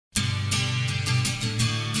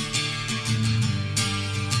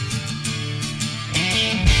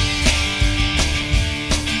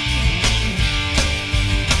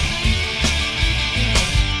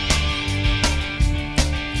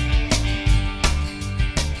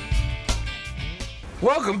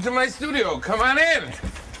Welcome to my studio. Come on in.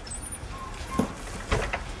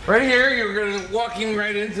 Right here, you're going to walking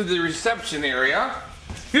right into the reception area.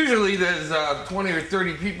 Usually there's 20 or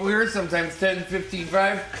 30 people here, sometimes 10, 15,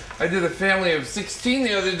 5. I did a family of 16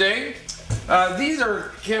 the other day. These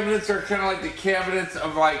cabinets are kind of like the cabinets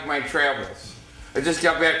of like my travels. I just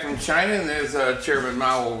got back from China, and there's Chairman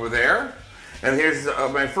Mao over there. And here's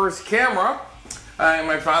my first camera.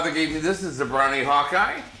 My father gave me this. It's a Brownie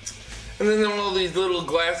Hawkeye. And then all these little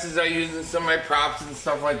glasses I use in some of my props and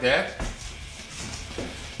stuff like that.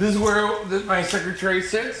 This is where my secretary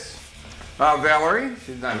sits. Valerie,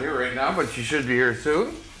 she's not here right now, but she should be here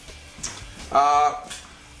soon.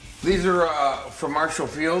 These are from Marshall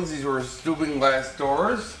Fields. These were stooping glass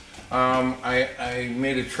doors. I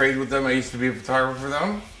made a trade with them. I used to be a photographer for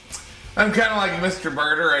them. I'm kind of like Mr.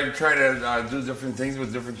 Barter. I try to do different things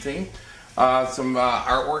with different teams. Some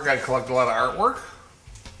artwork. I collect a lot of artwork.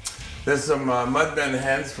 There's some Mudmen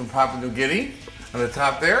hens from Papua New Guinea on the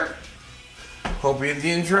top there. Hopi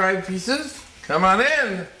Indian tribe pieces. Come on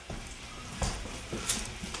in.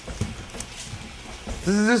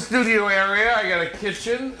 This is the studio area. I got a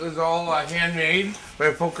kitchen. It was all handmade by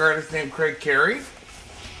a folk artist named Craig Carey.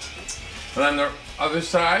 And on the other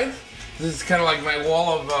side, this is kind of like my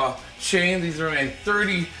wall of shame. These are my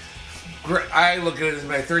 30, I look at it as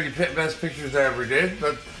my 30 best pictures I ever did,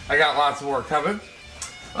 but I got lots more coming.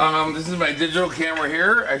 This is my digital camera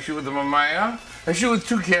here. I shoot with the Mamiya. I shoot with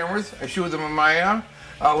two cameras. I shoot with the Mamiya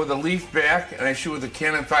with a leaf back, and I shoot with the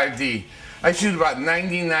Canon 5D. I shoot about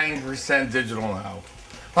 99% digital now.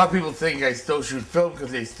 A lot of people think I still shoot film because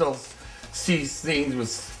they still see things with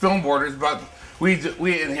film borders, but we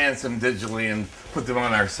enhance them digitally and put them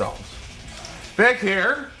on ourselves. Back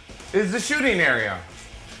here is the shooting area.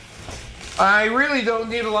 I really don't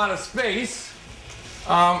need a lot of space.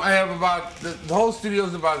 I have about, the whole studio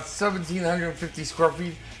is about 1,750 square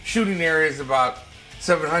feet. Shooting area is about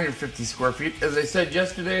 750 square feet. As I said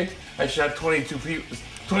yesterday, I shot 22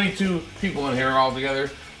 people in here all together,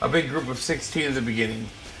 a big group of 16 at the beginning.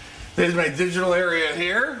 There's my digital area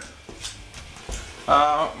here.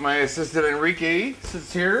 My assistant Enrique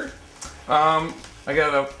sits here. I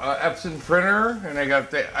got a Epson printer, and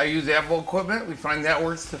I use Apple equipment. We find that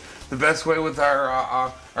works the best way with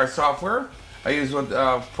our software. I use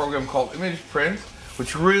a program called Image Print,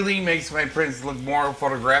 which really makes my prints look more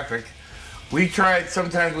photographic. We try it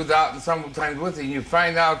sometimes without and sometimes with it, and you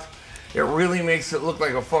find out it really makes it look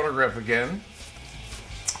like a photograph again.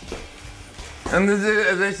 And this is,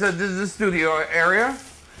 as I said, this is the studio area,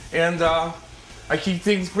 and I keep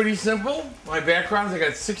things pretty simple. My backgrounds, I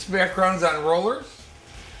got 6 backgrounds on rollers,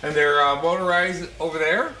 and they're motorized over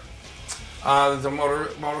there. There's a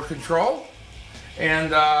motor control,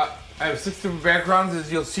 and I have 6 different backgrounds.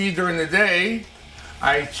 As you'll see during the day,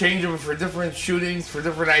 I change them for different shootings, for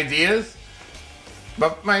different ideas,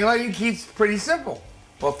 but my lighting keeps pretty simple.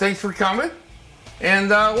 Well, thanks for coming, and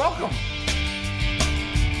welcome.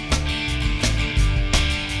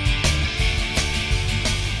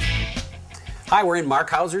 Hi, we're in Marc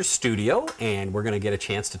Hauser's studio, and we're going to get a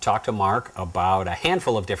chance to talk to Marc about a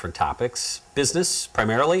handful of different topics, business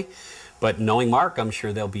primarily, but knowing Marc, I'm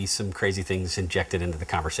sure there'll be some crazy things injected into the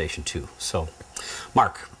conversation too. So,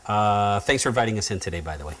 Marc, thanks for inviting us in today,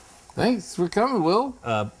 by the way. Thanks for coming, Will.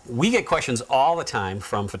 We get questions all the time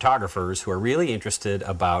from photographers who are really interested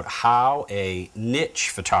about how a niche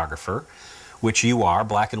photographer, which you are,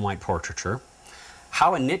 black and white portraiture,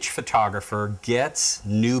 how a niche photographer gets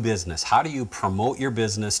new business. How do you promote your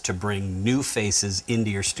business to bring new faces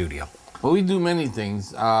into your studio? Well, we do many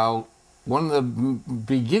things. One of the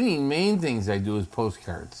main things I do is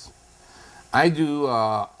postcards. I do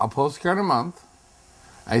a postcard a month.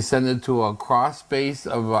 I send it to a cross base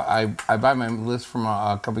of, I buy my list from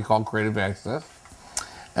a company called Creative Access,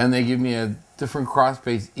 and they give me a different cross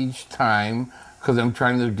base each time because I'm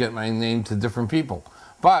trying to get my name to different people.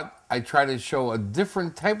 But I try to show a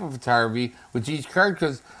different type of photography with each card,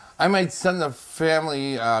 because I might send a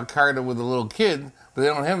family card with a little kid, but they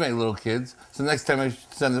don't have any little kids, so next time I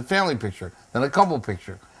send a family picture, then a couple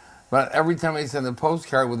picture. But every time I send a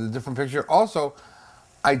postcard with a different picture, also,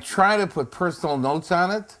 I try to put personal notes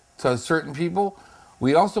on it to certain people.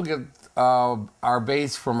 We also get our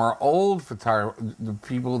base from our old the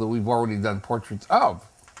people that we've already done portraits of.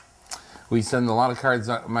 We send a lot of cards.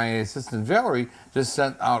 My assistant Valerie just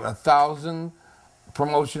sent out 1,000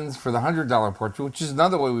 promotions for the $100 portrait, which is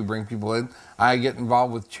another way we bring people in. I get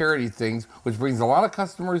involved with charity things, which brings a lot of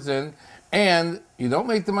customers in, and you don't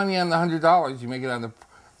make the money on the $100, you make it on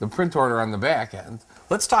the print order on the back end.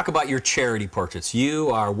 Let's talk about your charity portraits. You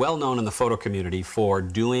are well known in the photo community for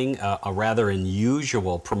doing a rather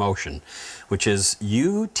unusual promotion, which is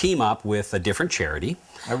you team up with a different charity.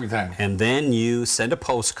 Every time. And then you send a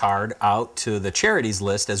postcard out to the charities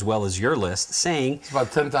list as well as your list saying... It's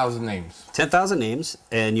about 10,000 names. 10,000 names,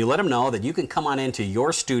 and you let them know that you can come on into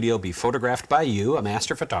your studio, be photographed by you, a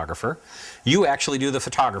master photographer. You actually do the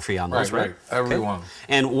photography on those, right? Right, everyone. Okay.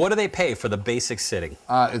 And what do they pay for the basic sitting?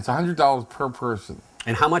 It's $100 per person.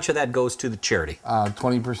 And how much of that goes to the charity?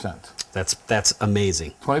 20%. That's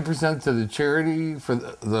amazing. 20% to the charity for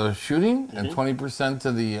the shooting, and 20%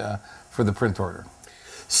 to the for the print order.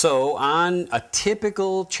 So on a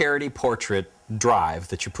typical charity portrait drive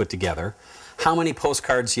that you put together, how many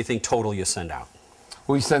postcards do you think total you send out?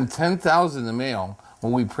 We send 10,000 in the mail.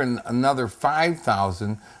 When we print another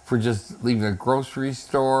 5,000 for just leaving at grocery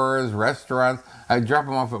stores, restaurants. I drop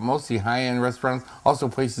them off at mostly high-end restaurants, also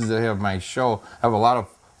places that have my show. I have a lot of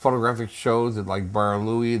photographic shows at like Bar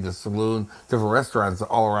Louie, the Saloon, different restaurants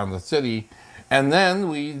all around the city. And then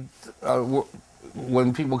we,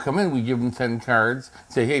 when people come in, we give them 10 cards,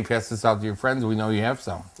 say, hey, pass this out to your friends, we know you have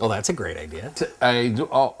some. Oh, that's a great idea. I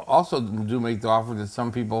also do make the offer to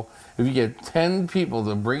some people, if you get 10 people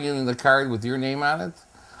to bring in the card with your name on it,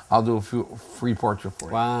 I'll do a free portrait for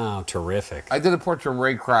you. Wow, terrific. I did a portrait of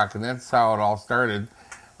Ray Crockett, and that's how it all started.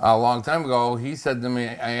 A long time ago, he said to me,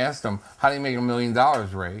 I asked him, how do you make $1 million,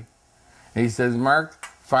 Ray? And he says, Mark,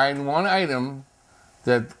 find one item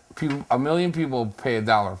that 1 million people pay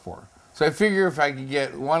 $1 for. So I figure if I could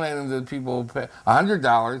get one item that people pay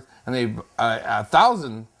 $100 and they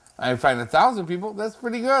 1,000, I find 1,000 people, that's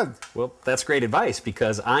pretty good. Well, that's great advice,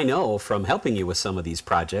 because I know from helping you with some of these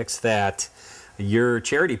projects that your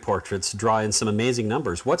charity portraits draw in some amazing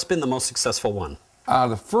numbers. What's been the most successful one?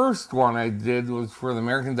 The first one I did was for the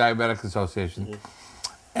American Diabetic Association.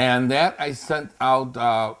 And that I sent out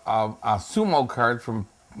a sumo card from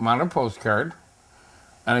Modern Postcard.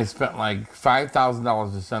 And I spent like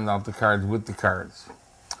 $5,000 to send out the cards with the cards.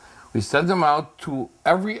 We sent them out to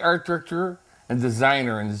every art director and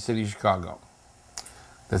designer in the city of Chicago.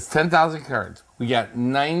 That's 10,000 cards. We got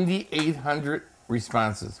 9,800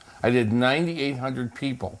 responses. I did 9,800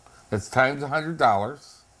 people. That's times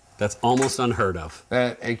 $100. That's almost unheard of.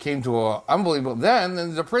 It came to an unbelievable.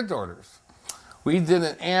 Then the print orders. We did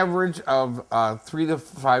an average of $300 to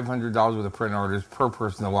 $500 worth of print orders per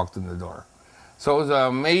person that walked in the door. So it was an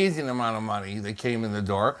amazing amount of money that came in the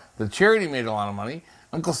door. The charity made a lot of money.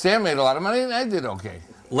 Uncle Sam made a lot of money, and I did okay.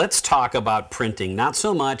 Let's talk about printing. Not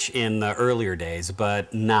so much in the earlier days,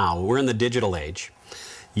 but now. We're in the digital age.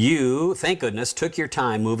 You, thank goodness, took your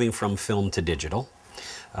time moving from film to digital.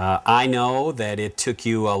 I know that it took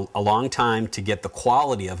you a long time to get the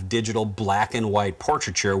quality of digital black and white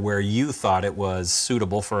portraiture where you thought it was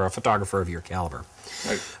suitable for a photographer of your caliber.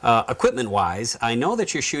 Right. Equipment-wise, I know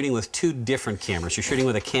that you're shooting with two different cameras. You're shooting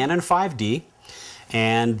with a Canon 5D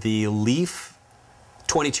and the Leaf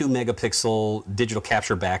 22 megapixel digital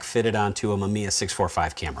capture back fitted onto a Mamiya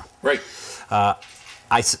 645 camera. Right.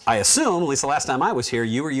 I assume, at least the last time I was here,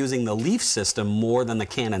 you were using the Leaf system more than the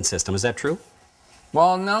Canon system. Is that true?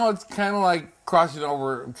 Well, now it's kind of like crossing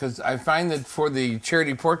over, because I find that for the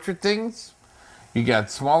charity portrait things, you got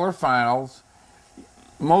smaller files.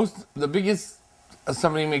 The biggest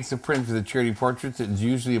somebody makes a print for the charity portraits is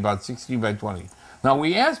usually about 16 by 20. Now,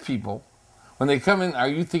 we ask people, when they come in, are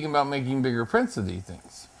you thinking about making bigger prints of these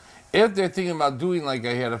things? If they're thinking about doing, like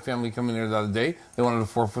I had a family come in here the other day, they wanted a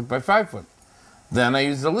 4 foot by 5 foot. Then I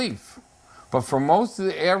use the Leaf. But for most of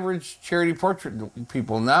the average charity portrait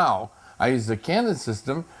people now, I use the Canon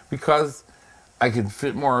system because I can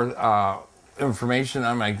fit more information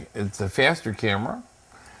on my, it's a faster camera.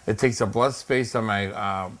 It takes up less space on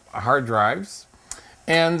my hard drives.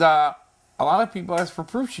 And a lot of people ask for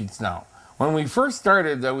proof sheets now. When we first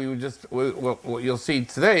started, we would just, what you'll see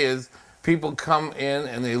today is people come in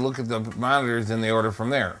and they look at the monitors and they order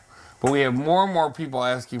from there. But we have more and more people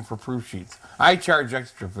asking for proof sheets. I charge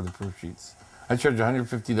extra for the proof sheets. I charge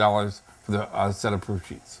 $150 for the set of proof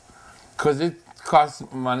sheets. Because it costs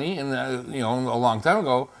money, and you know, a long time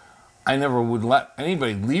ago, I never would let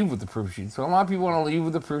anybody leave with the proof sheets. So a lot of people want to leave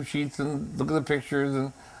with the proof sheets and look at the pictures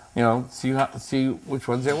and, you know, see which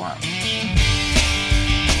ones they want.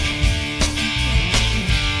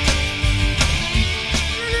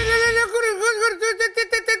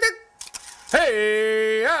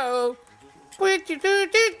 Hey, oh.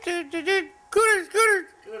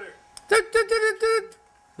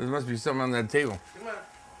 There must be something on that table. Come on.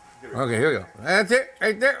 Okay, here we go. That's it,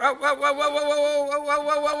 right there. Oh, whoa, whoa, whoa, whoa, whoa, whoa,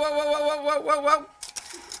 whoa, whoa, whoa, whoa, whoa, whoa, whoa,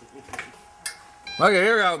 whoa. Okay,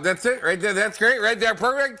 here we go. That's it, right there. That's great, right there.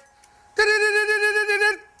 Perfect.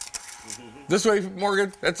 This way,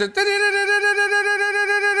 Morgan. That's it. Gooder.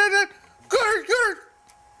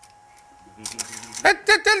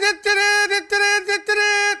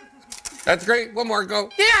 That's great. One more. Go.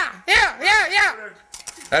 Yeah.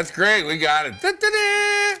 That's great. We got it.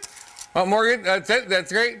 Oh, Morgan, that's it.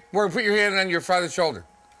 That's great. Morgan, put your hand on your father's shoulder.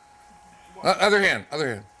 Other hand.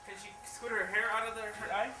 Can she scoot her hair out of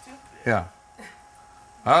her eye, too? Yeah.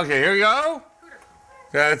 Okay, here we go.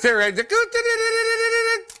 That's it, right?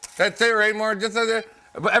 That's it, right, more. Just there.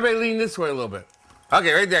 Everybody lean this way a little bit.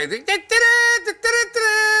 Okay, right there.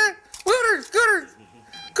 Scooters.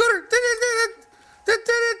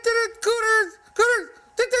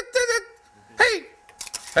 Hey.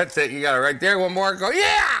 That's it. You got it right there. One more. Go.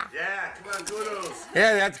 Yeah. Yeah, come on, kudos.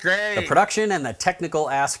 Yeah, that's great. The production and the technical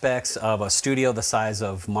aspects of a studio the size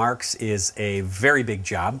of Marc's is a very big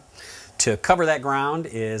job. To cover that ground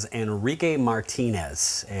is Enrique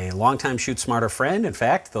Martinez, a longtime ShootSmarter friend. In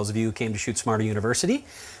fact, those of you who came to ShootSmarter University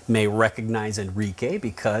may recognize Enrique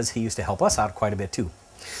because he used to help us out quite a bit too.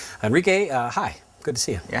 Enrique, hi. Good to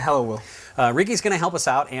see you. Yeah, hello, Will. Enrique's going to help us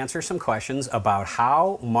out, answer some questions about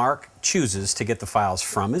how Marc chooses to get the files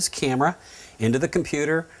from his camera into the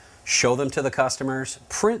computer, show them to the customers,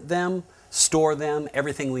 print them, store them,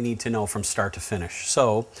 everything we need to know from start to finish.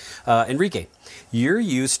 So, Enrique, you're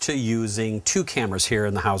used to using two cameras here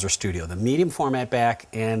in the Hauser studio, the medium format back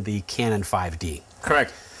and the Canon 5D.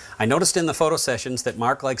 Correct. I noticed in the photo sessions that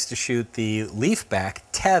Marc likes to shoot the leaf back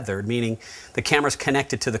tethered, meaning the camera's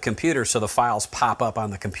connected to the computer so the files pop up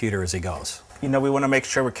on the computer as he goes. You know, we want to make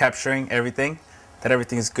sure we're capturing everything, that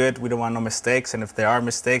everything is good. We don't want no mistakes, and if there are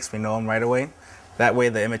mistakes, we know them right away. That way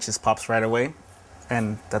the image just pops right away,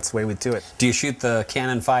 and that's the way we do it. Do you shoot the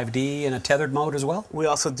Canon 5D in a tethered mode as well? We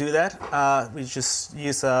also do that. We just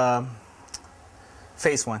use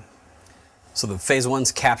Phase 1. So the Phase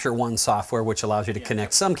 1's Capture One software, which allows you to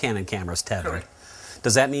connect some Canon cameras tethered. Correct.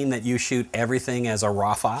 Does that mean that you shoot everything as a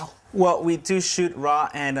RAW file? Well, we do shoot RAW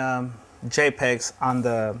and JPEGs on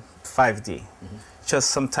the 5D. Just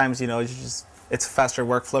sometimes, you know, it's a faster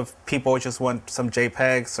workflow. If people just want some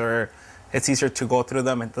JPEGs, or it's easier to go through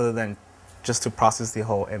them rather than just to process the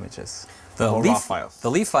whole images. The whole RAW files.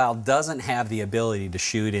 The leaf file doesn't have the ability to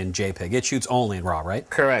shoot in JPEG. It shoots only in RAW, right?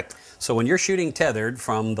 Correct. So when you're shooting tethered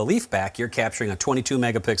from the leaf back, you're capturing a 22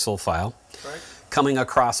 megapixel file, coming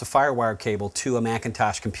across a FireWire cable to a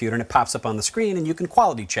Macintosh computer, and it pops up on the screen, and you can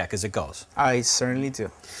quality check as it goes. I certainly do.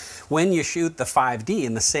 When you shoot the 5D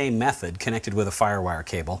in the same method, connected with a FireWire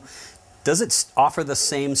cable, does it offer the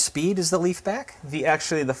same speed as the leaf back?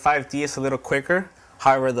 Actually, the 5D is a little quicker.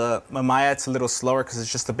 However, the Mamiya, it's a little slower because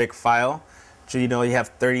it's just a big file. So, you know, you have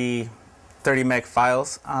 30 meg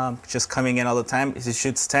files just coming in all the time. If it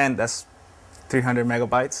shoots 10, that's 300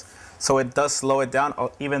 megabytes. So it does slow it down,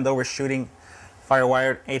 even though we're shooting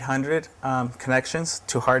FireWire 800 connections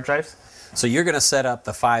to hard drives. So you're going to set up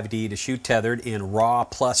the 5D to shoot tethered in RAW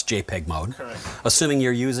plus JPEG mode. Correct. Assuming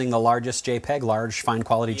you're using the largest JPEG, large fine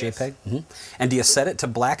quality Yes. JPEG. And do you set it to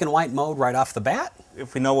black and white mode right off the bat?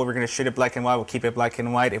 If we know what we're going to shoot it black and white, we'll keep it black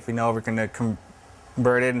and white. If we know we're going to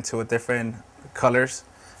convert it into a different colors,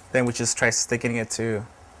 then we just try sticking it to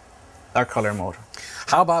our color mode.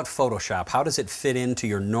 How about Photoshop? How does it fit into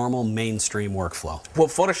your normal mainstream workflow? Well,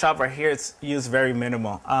 Photoshop right here, it's used very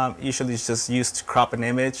minimal. Usually it's just used to crop an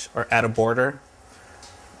image or add a border.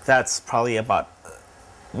 That's probably about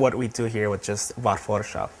what we do here with just about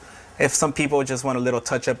Photoshop. If some people just want a little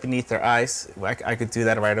touch up beneath their eyes, I could do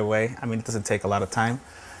that right away. I mean, it doesn't take a lot of time.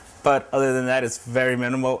 But other than that, it's very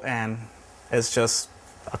minimal, and it's just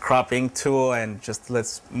a cropping tool and just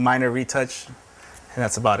let's minor retouch, and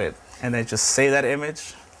that's about it. And then just save that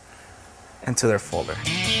image into their folder.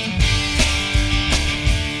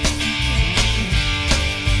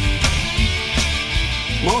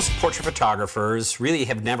 Most portrait photographers really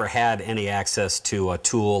have never had any access to a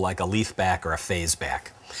tool like a leaf back or a phase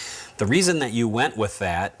back. The reason that you went with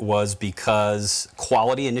that was because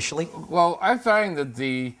quality initially? Well, I find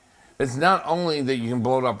that it's not only that you can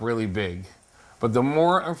blow it up really big, but the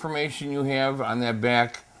more information you have on that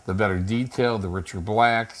back, the better detail, the richer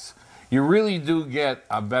blacks. You really do get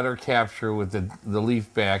a better capture with the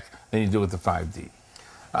leaf back than you do with the 5D.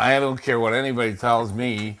 I don't care what anybody tells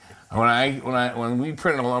me. When Enrique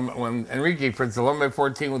prints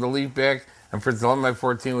 11x14 with a leaf back and prints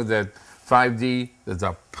 11x14 with that 5D, there's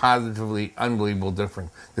a positively unbelievable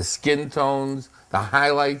difference. The skin tones, the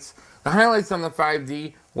highlights on the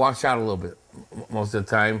 5D wash out a little bit most of the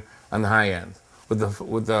time on the high end.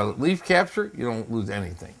 With the leaf capture, you don't lose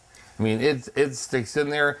anything. I mean, it sticks in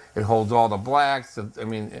there. It holds all the blacks. I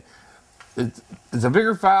mean, it's a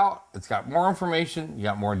bigger file. It's got more information. You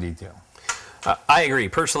got more detail. I agree.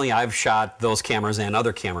 Personally, I've shot those cameras and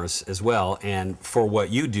other cameras as well, and for what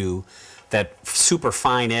you do, that super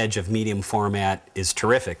fine edge of medium format is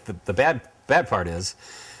terrific. The bad part is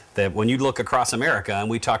that when you look across America, and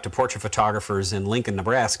we talk to portrait photographers in Lincoln,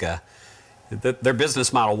 Nebraska, their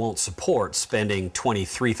business model won't support spending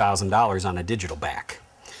 $23,000 on a digital back.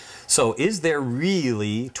 So is there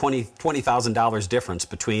really $20,000 difference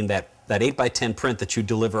between that 8x10 print that you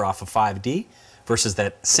deliver off of 5D versus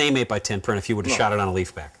that same 8x10 print if you would have shot it on a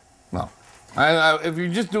leaf back? No. If you're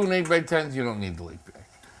just doing 8x10s, you don't need the leaf back.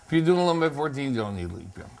 If you're doing 11x14s, you don't need the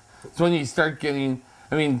leaf back. So when you start getting,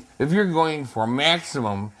 I mean, if you're going for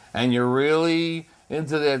maximum and you're really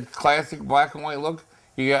into that classic black and white look,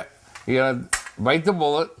 you gotta bite the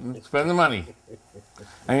bullet and spend the money.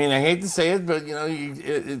 I mean, I hate to say it, but you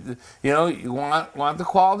want the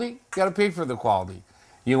quality, you gotta pay for the quality.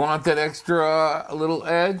 You want that extra little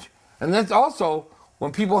edge, and that's also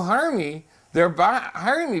when people hire me, they're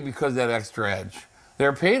hiring me because of that extra edge.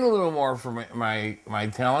 They're paying a little more for my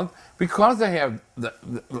talent because I have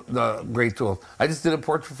the great tools. I just did a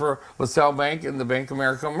portrait for LaSalle Bank and the Bank of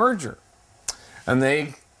America merger, and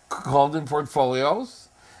they called in portfolios.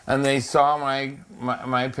 And they saw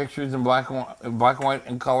my pictures in black and white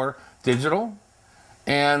and color digital,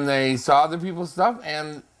 and they saw other people's stuff,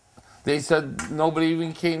 and they said nobody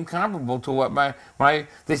even came comparable to what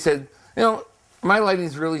they said, you know, my lighting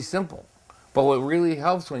is really simple, but what really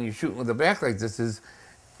helps when you're shooting with a back like this is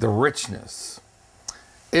the richness.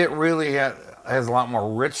 It really has a lot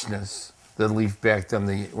more richness, the leaf back, than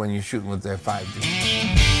when you're shooting with that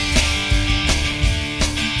 5D.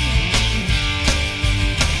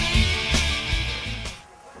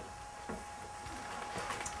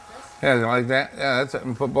 Yeah, like that. Yeah, that's it.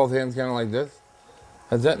 And put both hands kind of like this.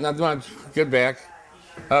 That's it. Not too much. Get back.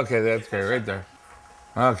 Okay, that's great. Right there.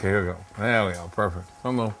 Okay, here we go. There we go. Perfect.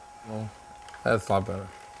 One more. That's a lot better.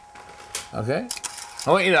 Okay. I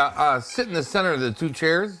want you to sit in the center of the two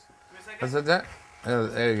chairs. That's it. That.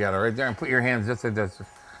 There you got it. Right there. And put your hands just like this.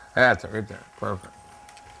 That's it. Right there. Perfect.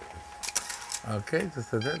 Okay,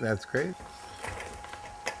 just like that. That's great.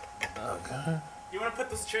 Okay. You want to put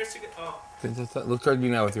those chairs together? Oh. Just look toward you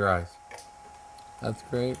now with your eyes. That's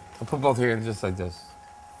great. I'll put both hands just like this.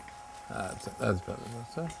 That's better.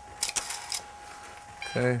 That's it.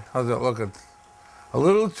 Okay, how's that looking? A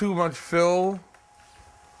little too much fill,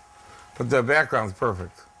 but the background's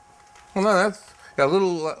perfect. Well, no, that's a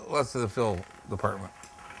little less of the fill department.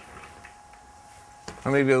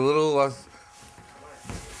 Or maybe a little less.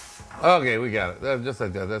 Okay, we got it. Just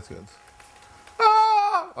like that. That's good.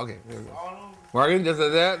 Okay, there we go. Morgan, just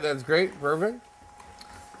like that. That's great. Perfect.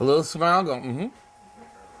 A little smile. Go, mm-hmm.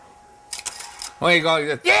 Oh, you go like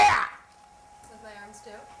this. Yeah! With my arms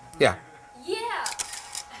too? Yeah. Yeah!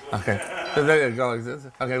 Okay. So there you go like this.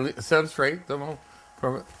 Okay, sit up straight. Don't move.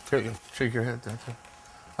 Perfect. Shake your head. That's it.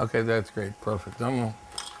 Okay, that's great. Perfect. Don't move.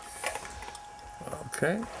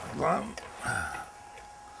 Okay.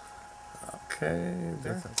 Okay.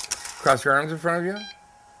 That's it. Cross your arms in front of you.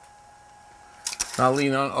 Now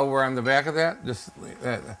lean over on the back of that. Just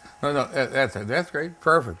no, that's it. That's great.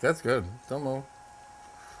 Perfect. That's good. Don't move.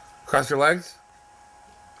 Cross your legs.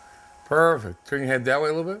 Perfect. Turn your head that way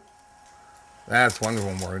a little bit. That's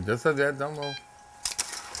wonderful, Morgan. Just like that. Don't move.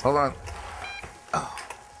 Hold on. Oh.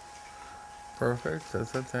 Perfect.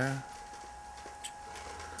 Just like that.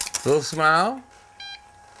 Little smile.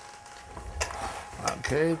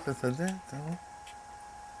 Okay. Just like that. Don't move.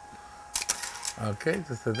 Okay.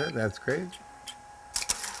 Just like that. That's great.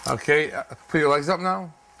 Okay, put your legs up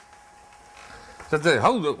now. That's it.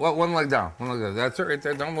 Hold it. One leg down. One leg down. That's it right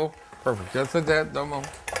there. Don't move. Perfect. Just like that. Don't move.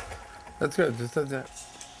 That's good. Just like that.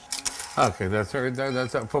 Okay, that's it right there.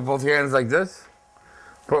 That's it. Put both hands like this.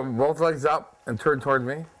 Put both legs up and turn toward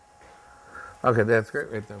me. Okay, that's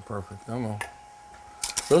great right there. Perfect. Don't move.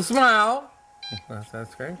 Little smile.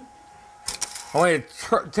 That's great. I want you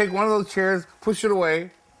to take one of those chairs, push it away.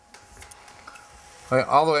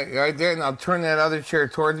 All the way, right there, and I'll turn that other chair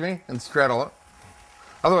towards me and straddle it.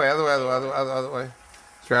 Other way.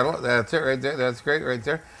 Straddle it. That's it right there. That's great right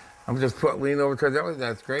there. I'm just lean over towards that way.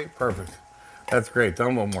 That's great. Perfect. That's great.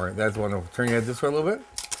 Don't move more. That's wonderful. Turn your head this way a little bit.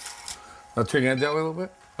 Now turn your head that way a little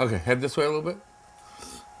bit. Okay, head this way a little bit.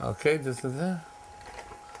 Okay, just like that.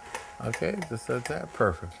 Okay, just like that.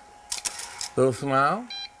 Perfect. Little smile.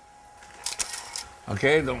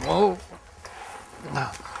 Okay, don't move.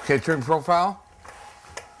 Okay, turn profile.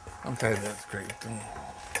 Okay, that's great.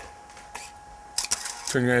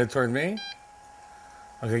 Turn your head toward me.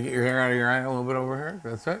 Okay, get your hair out of your eye a little bit over here.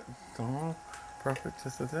 That's it. Perfect.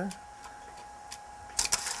 Just like that.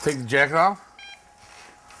 Take the jacket off.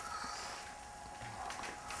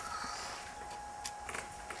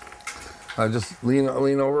 Just lean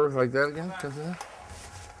over like that again.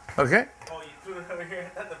 Okay. Oh, you threw it over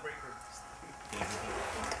here at the break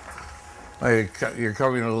room. You're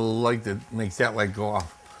covering a little light that makes that light go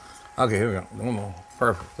off. Okay, here we go. One more.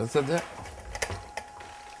 Perfect. That's it.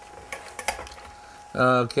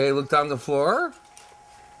 Okay, look down the floor.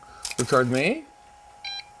 Look toward me.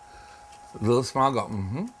 A little smile. Go.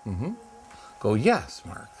 Go. Yes,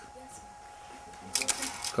 Mark.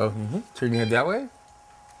 Go. Turn your head that way.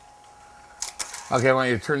 Okay, I want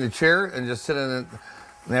you to turn the chair and just sit in it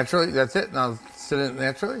naturally. That's it. Now sit in it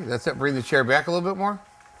naturally. That's it. Bring the chair back a little bit more.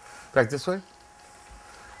 Back this way.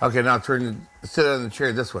 Okay, now sit in the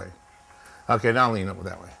chair this way. Okay, now lean over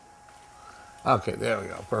that way. Okay, there we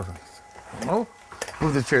go. Perfect. Oh,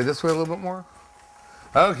 move the chair this way a little bit more.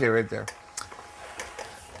 Okay, right there.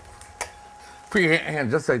 Put your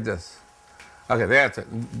hand just like this. Okay, that's it.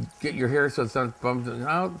 Get your hair so it's not bumping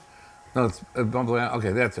out. No, it's bumping out.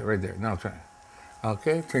 Okay, that's it right there. Now try.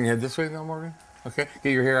 Okay, turn your head this way now, Morgan. Okay,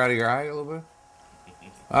 get your hair out of your eye a little bit.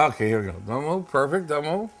 Okay, here we go. Don't move. Perfect. Don't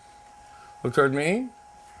move. Look toward me.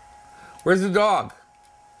 Where's the dog?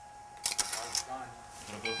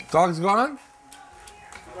 Dog's gone?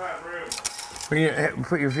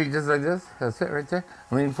 Put your feet just like this. That's it right there.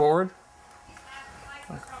 Lean forward.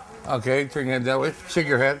 Okay, turn your head that way. Shake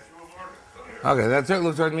your head. Okay, that's it.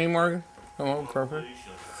 Look toward me, Morgan. Come on, perfect.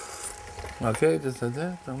 Okay, just like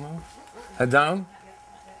that. Come on. Head down.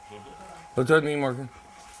 Look toward me, Morgan.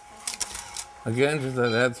 Again, just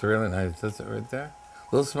like that. That's really nice. That's it right there.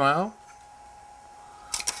 Little smile.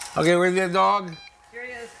 Okay, where's that dog? Here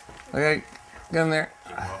he is. Okay, get in there.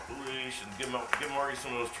 Get him off the leash and give Margie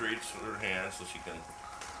some of those treats with her hands so she can.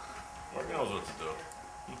 Margie knows what to do.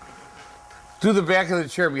 Do the back of the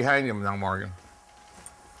chair behind him now, Morgan.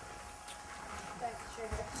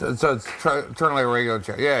 So it's turn like a regular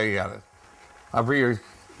chair. Yeah, you got it. I'll bring your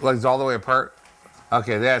legs all the way apart.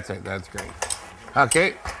 Okay, that's it. That's great.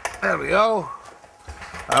 Okay, there we go.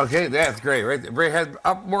 Okay, that's great. Right there. Bring your head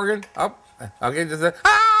up, Morgan. Up. Okay, just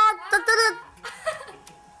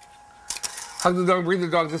hug the dog. Bring the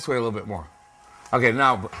dog this way a little bit more. Okay,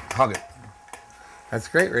 now hug it. That's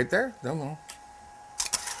great right there. Don't move.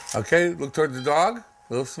 Okay, look towards the dog.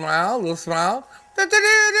 Little smile, little smile. Look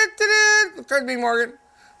toward me, Morgan.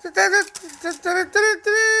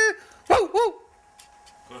 Woo, woo.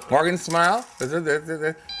 Morgan, smile.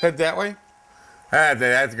 Head that way.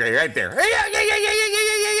 That's great right there.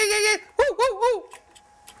 Woo, woo, woo.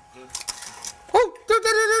 Woo.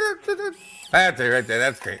 That's it right there.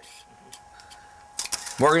 That's great.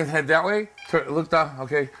 Morgan, head that way. Look down.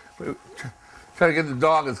 Okay. Try to get the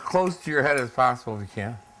dog as close to your head as possible if you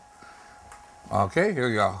can. Okay, here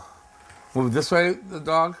we go. Move this way, the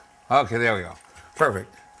dog. Okay, there we go.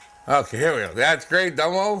 Perfect. Okay, here we go. That's great,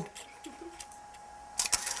 Dumbo.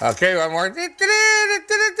 Okay, one more.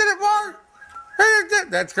 More.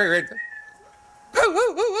 That's great right there.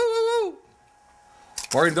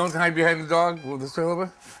 Morgan, don't hide behind the dog. Move this way a little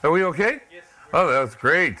bit. Are we okay? Yes. Oh, that's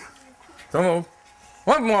great. Don't move.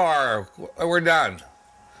 One more. We're done.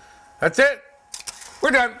 That's it.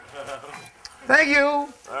 We're done. Thank you.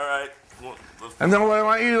 All right. Well, And then what I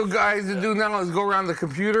want you guys to do now is go around the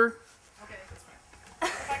computer. Okay, that's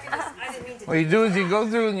fine. I didn't mean to. What you do is you go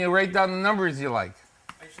through and you write down the numbers you like.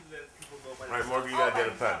 I should let people go by all right, Morgan, you gotta get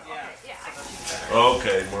a pen. Okay, yeah, I can.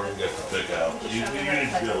 Okay, Morgan gets to pick out. You need to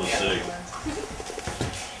be able to see.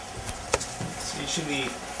 So usually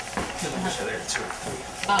kill each other 2 or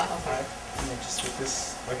 3. Oh, okay. And then just with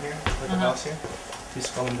this right here, with the mouse here, please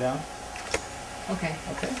scroll them down. Okay.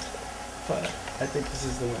 Okay. But I think this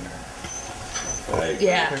is the winner.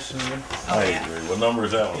 Yeah. Personally. I agree. What number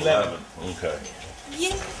is that one? 11. Okay.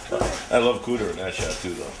 Yeah. I love Cooter in that shot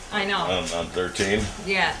too, though. I know. On 13.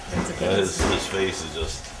 Yeah, that's a good His face is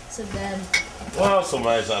just. So then. Well,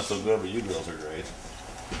 somebody's not so good, but you girls are great.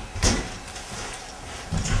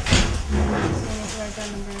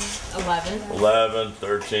 11. 11,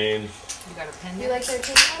 13. You got a pen? You like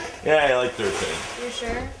 13 Yeah, I like 13. now? You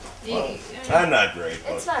sure? I'm not great,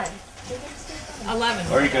 It's but. fine. You can stay fine.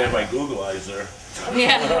 11. Or you can have my Google eyes there.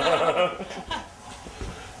 Yeah.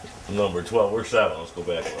 Number 12. We're 7. Let's go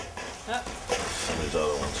back one. Some of these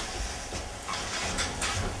other ones.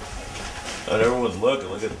 And everyone's looking.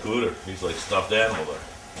 Look at Cooter. He's like stuffed animal there.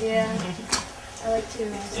 Yeah. I like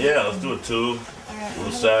 2. Yeah, let's do a 2. Alright. Do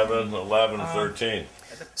a 7, 11, and 13.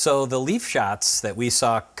 So the leaf shots that we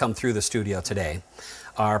saw come through the studio today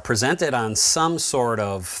are presented on some sort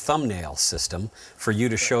of thumbnail system for you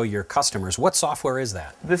to show your customers. What software is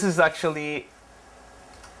that? This is actually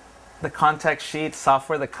the contact sheet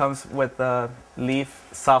software that comes with the Leaf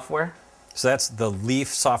software. So that's the Leaf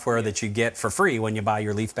software that you get for free when you buy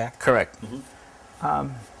your Leaf back? Correct.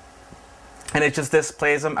 And it just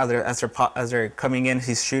displays them as they're coming in,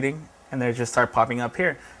 he's shooting, and they just start popping up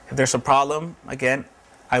here. If there's a problem, again,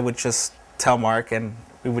 I would just tell Mark and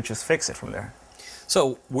we would just fix it from there.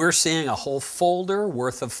 So we're seeing a whole folder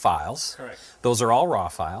worth of files. Correct. Those are all raw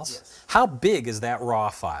files. Yes. How big is that raw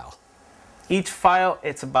file? Each file,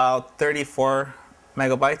 it's about 34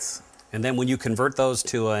 megabytes. And then when you convert those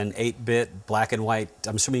to an 8-bit black and white,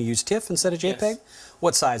 I'm assuming you use TIFF instead of JPEG? Yes.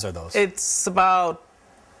 What size are those? It's about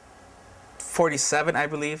 47, I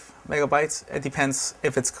believe, megabytes. It depends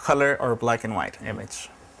if it's color or black and white image.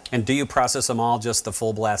 And do you process them all just the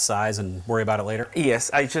full blast size and worry about it later?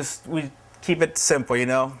 Yes, we keep it simple, you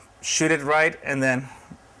know, shoot it right, and then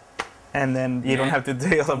you don't have to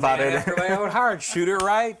deal about it. After lay out hard, shoot it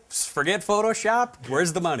right, forget Photoshop,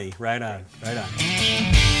 where's the money? Right on, right on.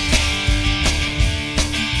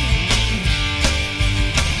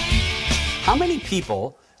 How many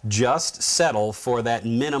people just settle for that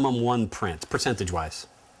minimum one print, percentage-wise,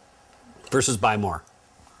 versus buy more?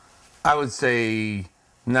 I would say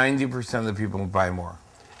 90% of the people buy more.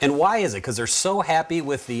 And why is it? Because they're so happy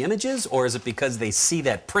with the images, or is it because they see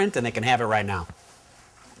that print and they can have it right now?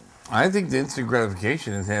 I think the instant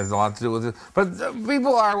gratification has a lot to do with it. But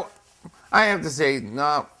people are, I have to say,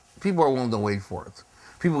 no, people are willing to wait for it.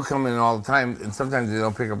 People come in all the time, and sometimes they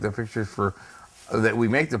don't pick up their pictures for that we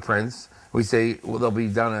make the prints. We say, well, they'll be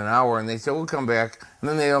done in an hour, and they say, we'll come back, and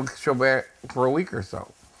then they don't show back for a week or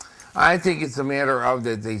so. I think it's a matter of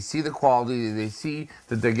that they see the quality, they see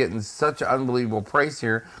that they're getting such an unbelievable price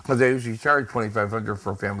here, because they usually charge $2,500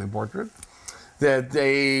 for a family portrait, that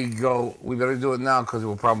they go, we better do it now, because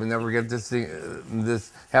we'll probably never get this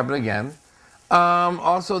happen again.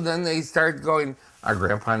 Also, then they start going, our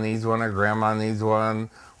grandpa needs one, our grandma needs one,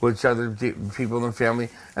 which other people in the family.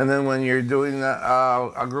 And then when you're doing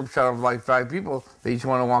a group shot of like 5 people, they each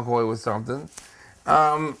want to walk away with something.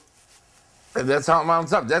 That's how it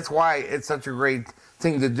mounts up. That's why it's such a great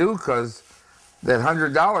thing to do, because that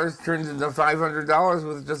 $100 turns into $500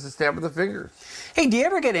 with just a snap of the fingers. Hey, do you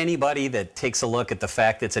ever get anybody that takes a look at the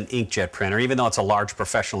fact that it's an inkjet printer, even though it's a large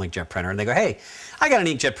professional inkjet printer, and they go, hey, I got an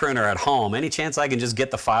inkjet printer at home. Any chance I can just get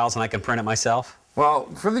the files and I can print it myself? Well,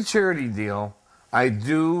 for the charity deal, I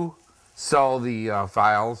do sell the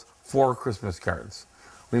files for Christmas cards.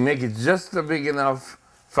 We make it just a big enough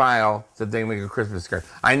file that they make a Christmas card.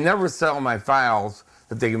 I never sell my files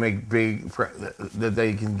that they can make big, that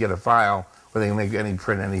they can get a file where they can make any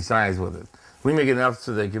print any size with it. We make enough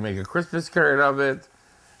so they can make a Christmas card of it.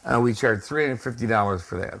 We charge $350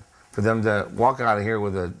 for that, for them to walk out of here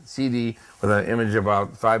with a CD with an image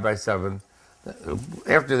about 5 by 7.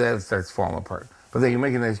 After that, it starts falling apart. But they can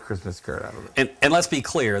make a nice Christmas card out of it. And let's be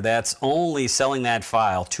clear, that's only selling that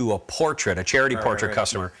file to a portrait, a charity portrait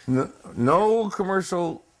customer. No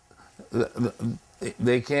commercial,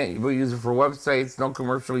 they can't use it for websites, no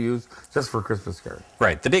commercial use, just for Christmas cards.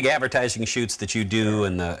 Right, the big advertising shoots that you do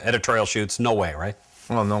and the editorial shoots, no way, right?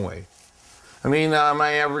 Well, no way. I mean,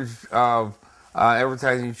 my average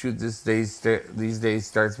advertising shoot these days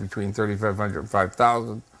starts between $3,500 and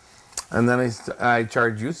 $5,000. And then I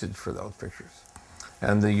charge usage for those pictures.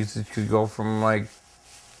 And the usage could go from like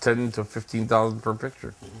 $10,000 to $15,000 per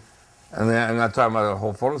picture. And then I'm not talking about a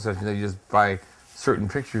whole photo session. They just buy certain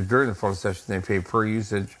pictures during the photo session. They pay per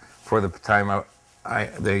usage for the time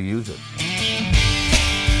they use it.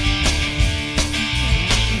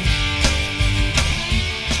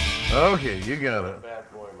 Okay, you got it.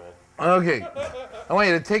 Bad boy, man. Okay, I want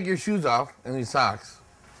you to take your shoes off and your socks.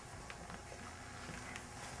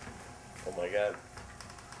 Oh my God.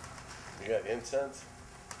 You got incense?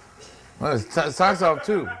 Well, socks off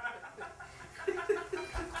too.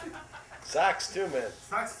 Socks too, man.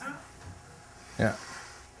 Socks too? Yeah.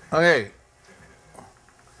 Okay.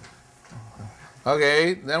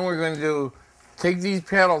 Okay, then we're going to take these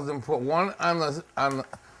paddles and put one on the,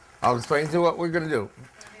 I'll explain to you what we're going to do.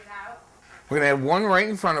 We're going to have one right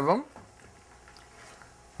in front of them.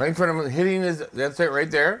 Right in front of them, hitting is, that's it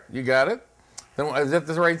right there. You got it. Then is that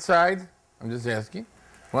the right side? I'm just asking.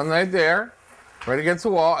 One right there, right against the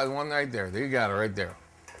wall, and one right there. There you got it, right there.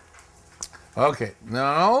 Okay,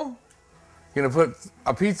 now you're going to put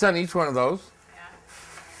a pizza on each one of those.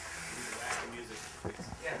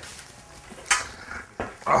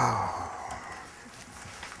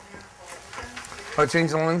 Oh,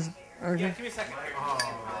 change the lens? Okay. Yeah, give me a second.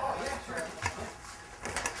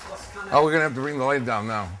 Oh, we're going to have to bring the light down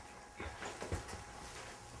now.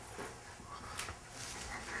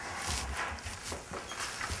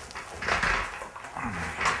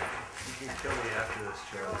 You can kill me after this,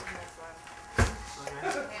 Charlie.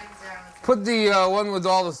 Put the one with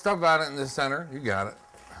all the stuff on it in the center. You got it.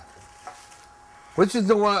 Which is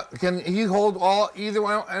the one? Can he hold either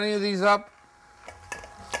one, any of these up?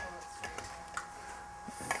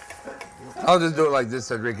 I'll just do it like this,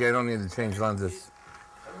 Enrique. I don't need to change lenses.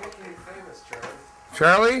 I'm making you famous, Charlie.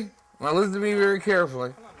 Charlie, now listen to me very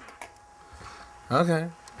carefully. Okay.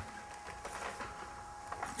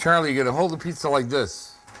 Charlie, you're gonna hold the pizza like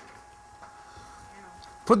this.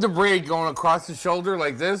 Put the braid going across the shoulder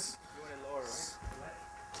like this.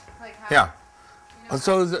 Like how? Yeah.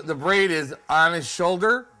 So the braid is on his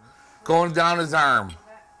shoulder, going down his arm.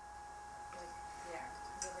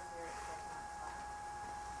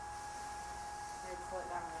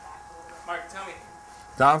 Mark, tell me.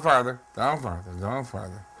 Down farther, down farther, down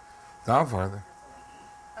farther, down farther.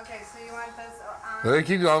 Okay, so you want this on There,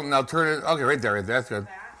 keep going. Now turn it. Okay, right there, right there. That's good.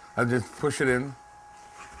 that? I'll just push it in. Like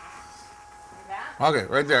that? Okay,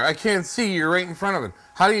 right there. I can't see. You're right in front of it.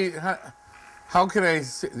 How do you? How can I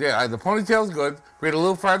see? Yeah, the ponytail's good. Bring it a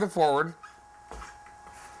little farther forward.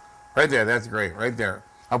 Right there. That's great. Right there.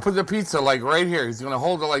 I'll put the pizza like right here. He's gonna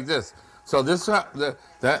hold it like this. So this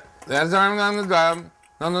that's arm on the bottom.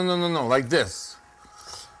 No. Like this.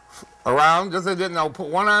 Around, just like that. Now put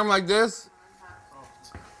one arm like this.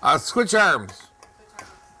 Switch arms.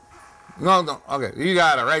 No. Okay, you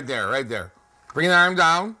got it right there, right there. Bring the arm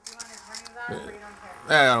down. You want his rings on or you don't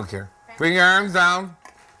care? I don't care. Bring your arms down.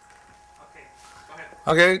 Okay,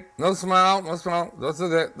 go ahead. Okay, no smile, no smile. Just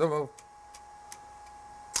like that. Don't move.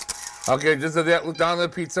 Okay, just like that. Look down at the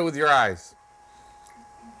pizza with your eyes.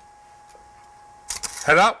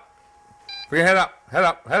 Head up. Bring your head up. Head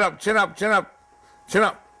up. Head up. Chin up. Chin up. Chin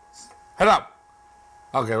up. Head up.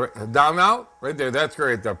 Okay, right, down now. Right there. That's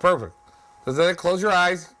great. There. Perfect. Just like that. Close your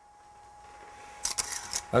eyes.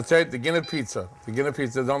 That's right. The Guinness pizza. The Guinness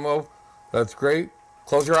pizza. Don't move. That's great.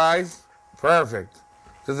 Close your eyes. Perfect.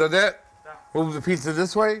 Just like that. Move the pizza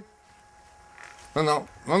this way. No.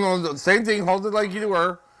 Same thing. Hold it like you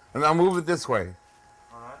were. And now move it this way.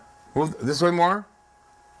 All right. Move this way more.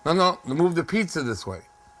 No. Move the pizza this way.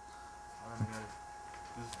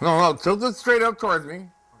 No. Tilt it straight up towards me.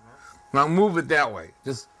 Now move it that way.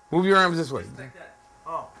 Just move your arms this way. Like that.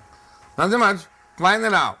 Oh. Not too much. Flatten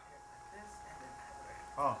it out.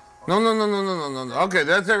 Oh. No. Okay,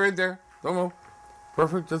 that's it right there. Don't move.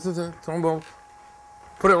 Perfect. This is it. Don't move.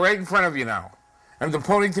 Put it right in front of you now. And the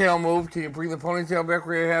ponytail moved. Can you bring the ponytail back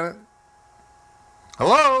where you had it?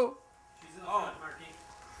 Hello? She's in the front, Marky.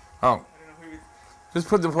 Oh, I don't know who you... just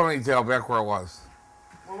put the ponytail back where it was.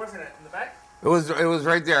 Where was it at? In the back? It was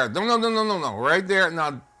right there. No. Right there.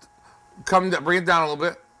 Now, bring it down a little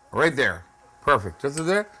bit. Right there. Perfect. Just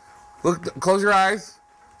there. Look. Close your eyes.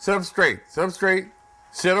 Sit up straight. Sit up straight.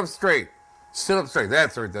 Sit up straight. Sit up straight.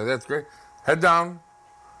 That's right there. That's great. Head down.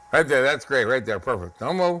 Right there. That's great. Right there. Perfect.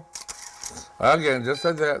 Don't move. Again, just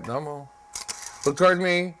like that. Don't move. Look towards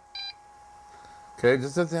me. Okay,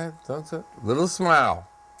 just like that. That's it. Little smile.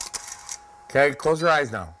 Okay, close your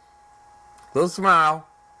eyes now. Little smile.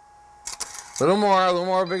 Little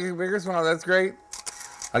more, bigger smile. That's great.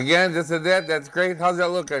 Again, just like that. That's great. How's that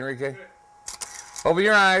look, Enrique? Open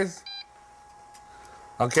your eyes.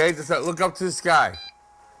 Okay, just look up to the sky.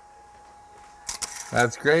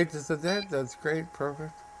 That's great. Just like that. That's great.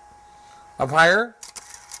 Perfect. Up higher.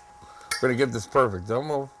 We're going to get this perfect. Don't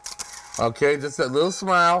move. Okay, just that little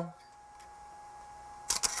smile.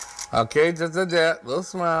 Okay, just like that. Little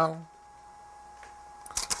smile.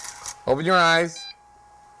 Open your eyes.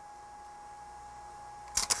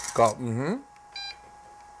 Go.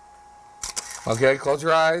 Okay, close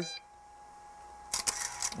your eyes.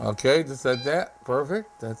 Okay, just like that.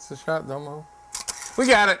 Perfect. That's the shot. Don't move. We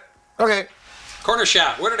got it. Okay. Corner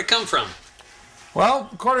shot, where did it come from? Well,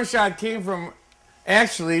 corner shot came from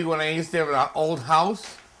actually when I used to have an old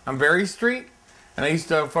house on Berry Street, and I used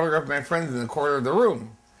to photograph my friends in the corner of the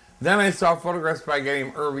room. Then I saw photographs by a guy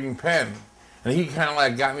named Irving Penn, and he kind of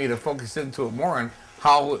like got me to focus into it more on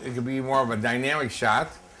how it could be more of a dynamic shot.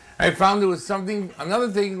 I found it was another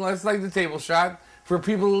thing, less like the table shot, for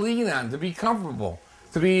people to lean on, to be comfortable,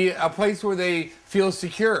 to be a place where they feel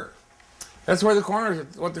secure. That's where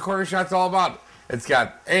what the corner shot's all about. It's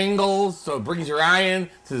got angles, so it brings your eye in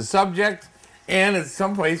to the subject, and it's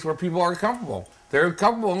someplace where people are comfortable. They're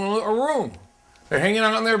comfortable in a room. They're hanging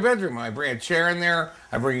out in their bedroom. I bring a chair in there.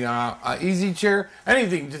 I bring an easy chair.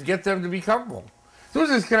 Anything, just get them to be comfortable. So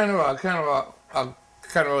it's just kind of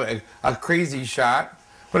a crazy shot,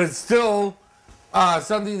 but it's still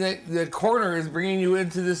something that the corner is bringing you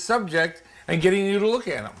into this subject and getting you to look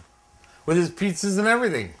at him with his pizzas and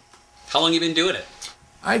everything. How long you been doing it?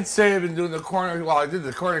 I'd say I've been doing the corner. Well, I did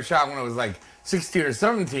the corner shot when I was like 16 or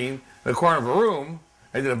 17 in the corner of a room.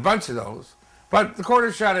 I did a bunch of those. But the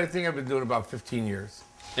quarter shot, I think I've been doing about 15 years.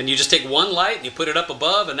 And you just take one light and you put it up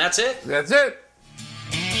above and that's it? That's it.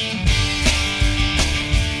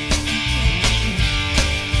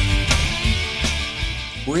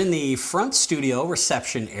 We're in the front studio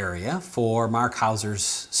reception area for Marc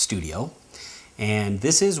Hauser's studio. And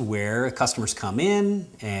this is where customers come in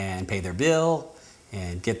and pay their bill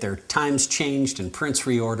and get their times changed and prints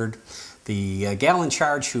reordered. The gal in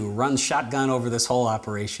charge who runs shotgun over this whole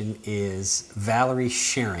operation is Valerie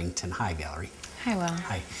Sherrington. Hi, Valerie. Hi, Will.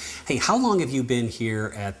 Hi. Hey, how long have you been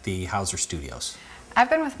here at the Hauser Studios? I've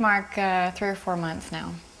been with Mark 3 or 4 months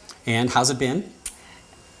now. And how's it been?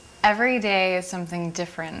 Every day is something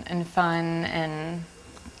different and fun and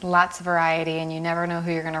lots of variety, and you never know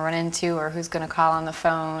who you're going to run into or who's going to call on the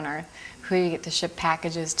phone or who you get to ship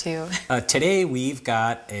packages to. Today we've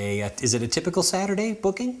got is it a typical Saturday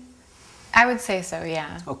booking? I would say so,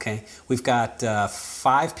 yeah. Okay. We've got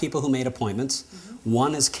 5 people who made appointments. Mm-hmm.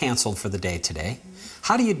 1 is canceled for the day today. Mm-hmm.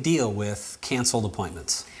 How do you deal with canceled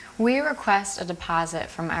appointments? We request a deposit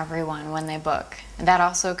from everyone when they book. That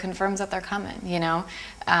also confirms that they're coming, you know.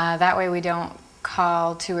 That way we don't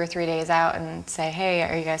call 2 or 3 days out and say, hey,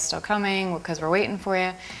 are you guys still coming? Because we're waiting for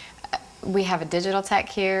you. We have a digital tech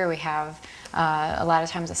here. We have a lot of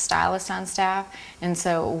times a stylist on staff. And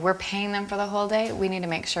so we're paying them for the whole day. We need to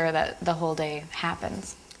make sure that the whole day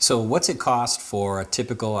happens. So what's it cost for a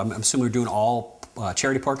typical, I'm assuming we're doing all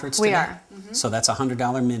charity portraits today? We are. Mm-hmm. So that's a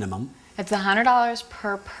 $100 minimum. It's $100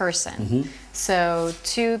 per person. Mm-hmm. So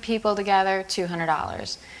 2 people together,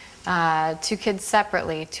 $200. 2 kids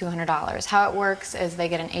separately, $200. How it works is they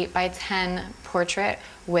get an 8x10 portrait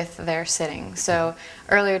with their sitting. So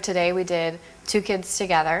earlier today we did 2 kids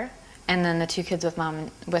together and then the 2 kids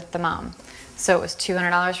with the mom. So it was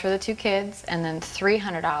 $200 for the 2 kids and then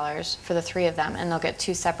 $300 for the 3 of them, and they'll get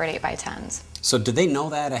 2 separate 8x10s. So do they know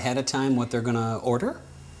that ahead of time what they're going to order?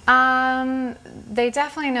 They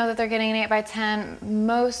definitely know that they're getting an 8x10.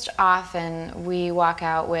 Most often we walk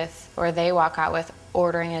out with, or they walk out with,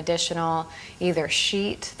 ordering an additional either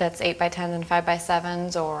sheet that's 8x10s and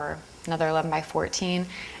 5x7s or another 11x14.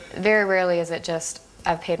 Very rarely is it just,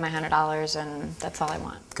 I've paid my $100 and that's all I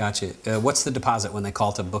want. Gotcha. What's the deposit when they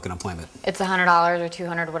call to book an appointment? It's $100 or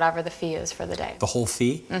 $200, whatever the fee is for the day. The whole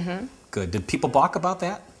fee? Mm-hmm. Good. Did people balk about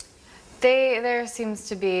that? There seems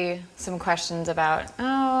to be some questions about,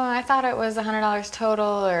 oh, I thought it was $100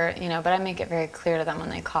 total, or, you know, but I make it very clear to them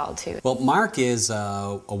when they call too. Well, Marc is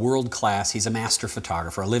a world-class, he's a master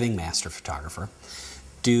photographer, a living master photographer.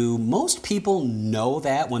 Do most people know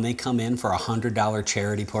that when they come in for a $100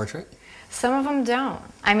 charity portrait? Some of them don't.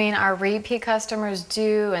 I mean, our repeat customers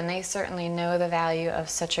do, and they certainly know the value of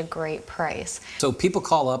such a great price. So people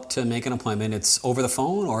call up to make an appointment. It's over the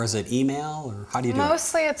phone, or is it email, or how do you do it?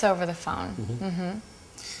 Mostly it's over the phone. Mm-hmm. Mm-hmm.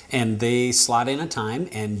 And they slot in a time,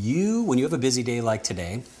 and you, when you have a busy day like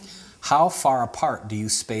today, how far apart do you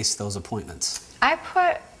space those appointments? I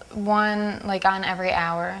put one like on every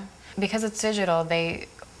hour. Because it's digital, they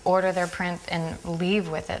order their print and leave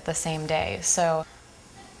with it the same day. So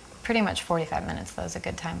pretty much 45 minutes, though, is a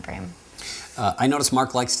good time frame. I noticed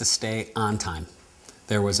Marc likes to stay on time.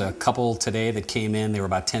 There was a couple today that came in, they were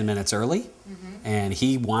about 10 minutes early, and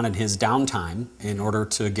he wanted his downtime in order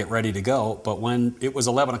to get ready to go, but when it was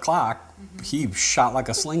 11 o'clock, he shot like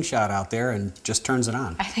a slingshot out there and just turns it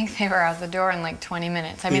on. I think they were out the door in like 20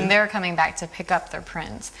 minutes. I mean, they're coming back to pick up their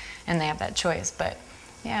prints, and they have that choice, but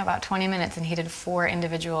yeah, about 20 minutes, and he did 4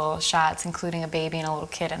 individual shots, including a baby and a little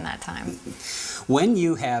kid in that time. When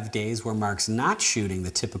you have days where Marc's not shooting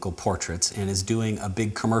the typical portraits and is doing a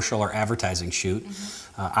big commercial or advertising shoot,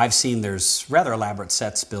 I've seen there's rather elaborate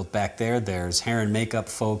sets built back there. There's hair and makeup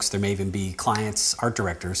folks. There may even be clients, art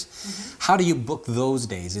directors. How do you book those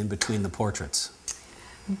days in between the portraits?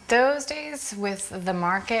 Those days with the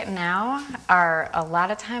market now are a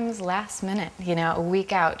lot of times last minute, you know, a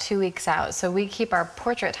week out, 2 weeks out. So we keep our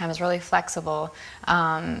portrait times really flexible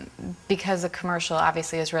because the commercial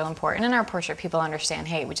obviously is real important. And our portrait people understand,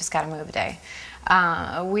 hey, we just got to move a day.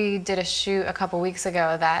 We did a shoot a couple weeks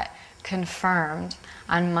ago that confirmed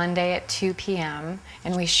on Monday at 2 p.m.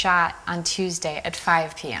 and we shot on Tuesday at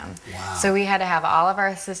 5 p.m. Wow. So we had to have all of our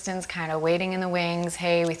assistants kind of waiting in the wings.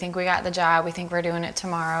 Hey, we think we got the job. We think we're doing it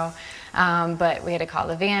tomorrow. But we had to call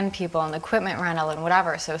the van people and the equipment rental and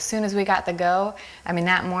whatever. So as soon as we got the go, I mean,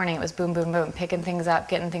 that morning it was boom, boom, boom, picking things up,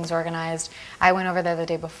 getting things organized. I went over there the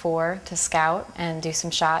day before to scout and do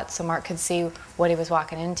some shots so Marc could see what he was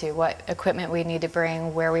walking into, what equipment we need to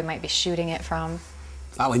bring, where we might be shooting it from.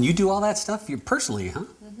 Wow, and you do all that stuff you personally, huh?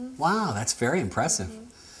 Wow, that's very impressive.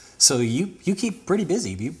 So you keep pretty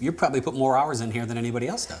busy. You probably put more hours in here than anybody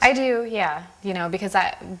else does. I do, yeah. You know, because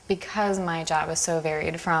my job is so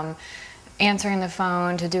varied, from answering the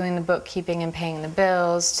phone to doing the bookkeeping and paying the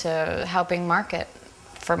bills to helping market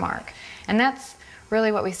for Marc. And that's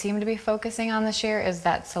really what we seem to be focusing on this year, is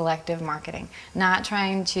that selective marketing. Not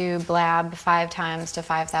trying to blab 5 times to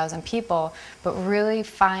 5,000 people, but really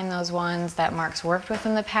find those ones that Marc's worked with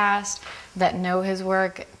in the past, that know his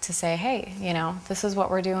work, to say, hey, you know, this is what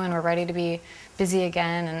we're doing, we're ready to be busy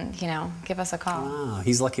again, and, you know, give us a call. Oh,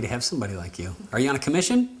 he's lucky to have somebody like you. Are you on a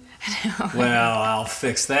commission? No. Well, I'll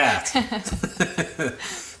fix that.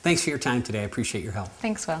 Thanks for your time today. I appreciate your help.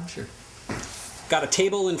 Thanks, Will. Sure. Got a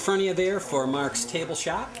table in front of you there for Marc's table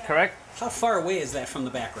shop. Correct. How far away is that from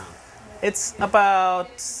the background? It's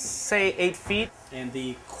about, say, 8 feet. And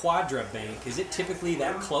the quadra bank, is it typically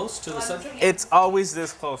that close to the subject? It's always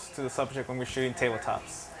this close to the subject when we're shooting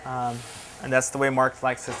tabletops. And that's the way Marc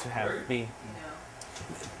likes it to have it be.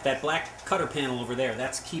 That black cutter panel over there,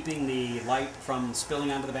 that's keeping the light from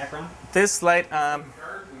spilling onto the background? This light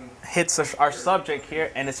hits our subject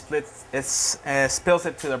here, and it spills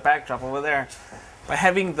it to the backdrop over there. By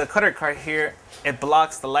having the cutter card here, it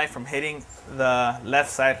blocks the light from hitting the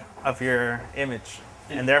left side of your image,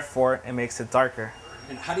 and therefore it makes it darker.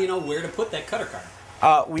 And how do you know where to put that cutter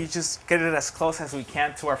card? We just get it as close as we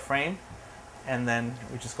can to our frame, and then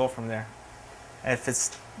we just go from there. If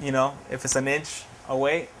it's, you know, if it's an inch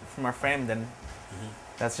away from our frame, then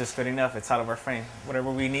that's just good enough. It's out of our frame.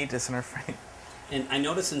 Whatever we need is in our frame. And I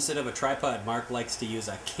notice instead of a tripod, Marc likes to use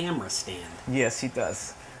a camera stand. Yes, he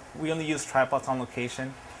does. We only use tripods on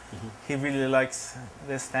location. He really likes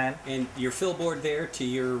this stand. And your fill board there to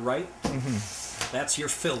your right, that's your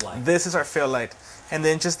fill light. This is our fill light. And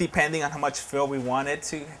then just depending on how much fill we want it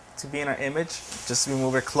to be in our image, just we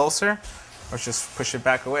move it closer or just push it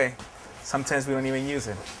back away. Sometimes we don't even use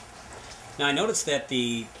it. Now I noticed that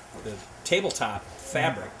the tabletop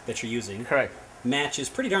fabric that you're using matches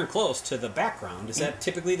pretty darn close to the background. Is that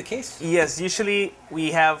typically the case? Yes, usually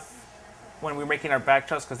we have, when we're making our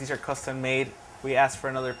backdrops, because these are custom made, we ask for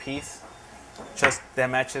another piece just that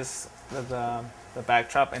matches the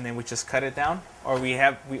backdrop, and then we just cut it down. Or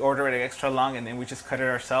we order it extra long, and then we just cut it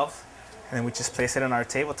ourselves, and then we just place it on our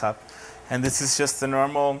tabletop. And this is just the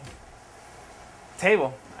normal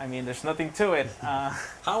table. I mean, there's nothing to it.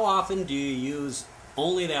 How often do you use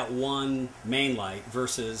only that one main light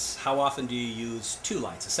versus how often do you use 2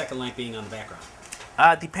 lights, a second light being on the background?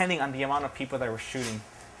 Depending on the amount of people that we're shooting.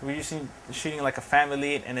 If we're shooting like a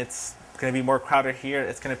family and it's going to be more crowded here,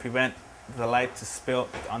 it's going to prevent the light to spill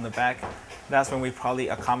on the back. That's when we probably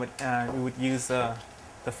we would use the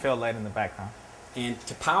fill light in the background. And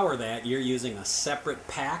to power that, you're using a separate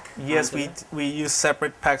pack? Yes, we use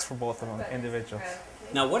separate packs for both of them, individuals.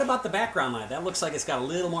 Now, what about the background light? That looks like it's got a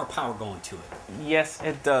little more power going to it. Yes,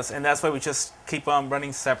 it does, and that's why we just keep on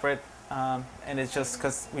running separate. And it's just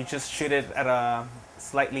because we just shoot it at a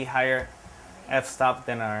slightly higher f-stop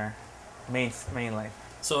than our main light.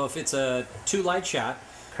 So if it's a 2 light shot,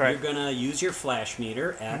 Correct. you're going to use your flash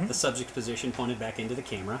meter at the subject position pointed back into the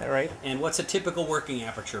camera. Right. And what's a typical working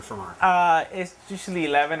aperture for Marc? It's usually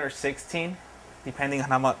 11 or 16, depending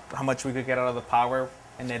on how much we could get out of the power,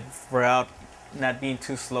 and then we're out not being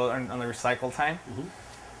too slow on the recycle time.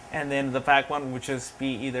 And then the back one would just be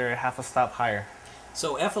either half a stop higher.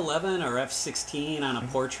 So f11 or f16 on a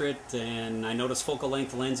portrait, and I notice focal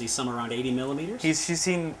length lens, he's somewhere around 80 millimeters. He's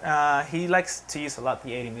using, he likes to use a lot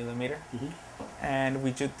the 80 millimeter. And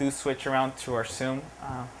we just do switch around to our zoom,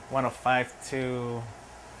 105 to,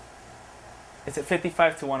 is it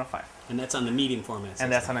 55 to 105? And that's on the medium format. And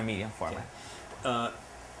that's on a medium format. Okay.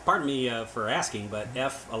 Pardon me for asking, but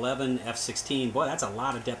f11, f16, boy, that's a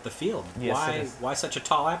lot of depth of field. Yes, Why such a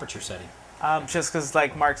tall aperture setting? Just because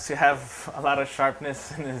like Marc's to have a lot of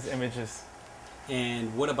sharpness in his images.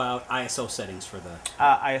 And what about ISO settings for the?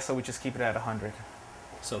 ISO, we just keep it at 100.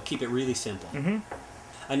 So keep it really simple.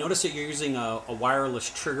 I notice that you're using a wireless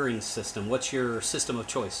triggering system. What's your system of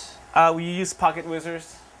choice? We use pocket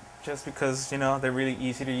wizards just because, you know, they're really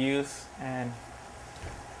easy to use, and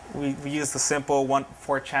we use the simple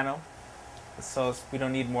 4 channel, so we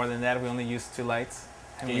don't need more than that. We only use 2 lights,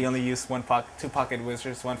 and we only use 2 pocket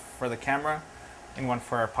wizards, one for the camera and one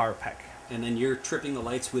for our power pack. And then you're tripping the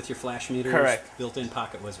lights with your flash meters? Correct. Built-in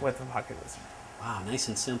pocket wizard. With the pocket wizard. Wow, nice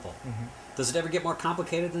and simple. Does it ever get more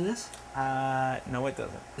complicated than this? No, it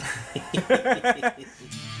doesn't.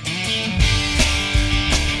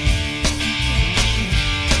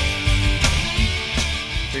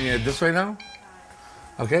 Bring it this way now.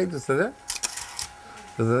 Okay, just do that.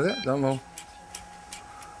 Just do that. Don't move.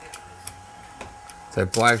 It's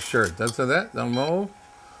that black shirt. That's that. Don't move.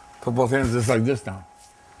 Put both hands just like this now.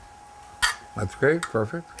 That's great,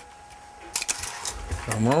 perfect.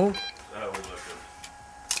 Don't move. That would look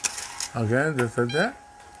good. Okay, just like that.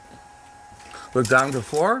 Look down to the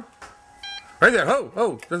floor. Right there, just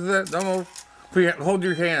like that, don't move. Hold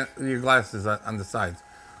your hand, your glasses on the sides.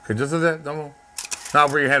 Okay, just like that, don't move. Now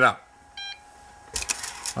bring your head up.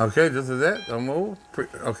 Okay, just like that, don't move.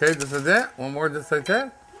 Okay, just like that, one more just like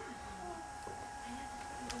that.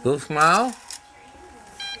 Little smile.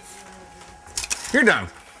 You're done.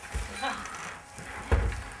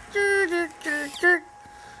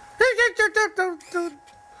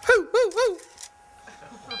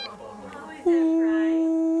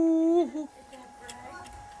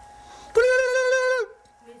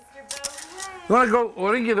 You want to go?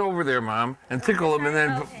 Why don't you get over there, Mom, and tickle him, and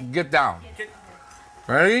then get down.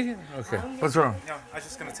 Ready? Okay. What's wrong? No, I was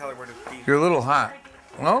just gonna tell her where to be. You're a little hot.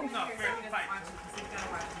 No?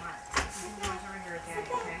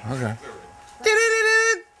 Okay.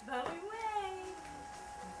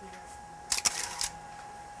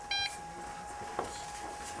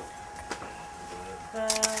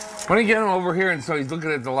 Why don't you get him over here and so he's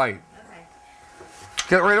looking at the light? Okay.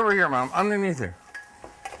 Get right over here, Mom. Underneath here.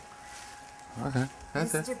 Okay.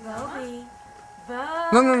 That's it. Mr. Bowie.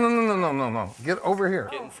 No. Get over here.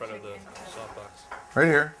 Get in front of the softbox. Right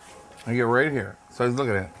here. And get right here. So he's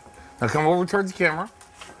looking at it. Now come over towards the camera.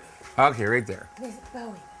 Okay, right there. Mr.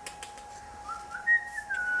 Bowie.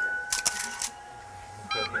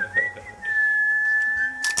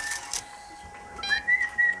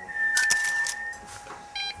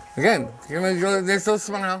 Again, you're gonna go. They still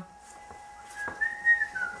smile.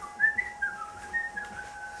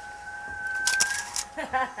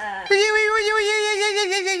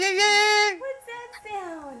 What's that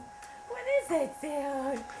sound? What is that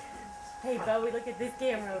sound? Hey, Bowie, look at this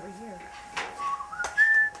camera over here.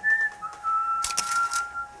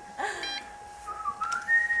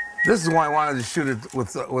 This is why I wanted to shoot it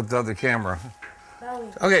with the other camera.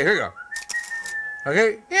 Bowie. Okay, here you go.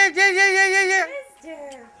 Okay. Yeah.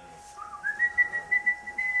 Mister.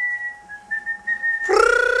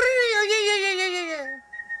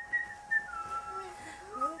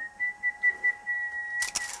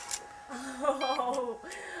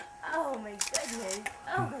 Oh my goodness.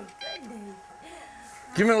 Oh my goodness.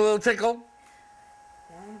 Give me a little tickle.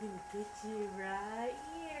 I'm gonna get you right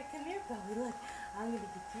here. Come here, Bowie. Look, I'm gonna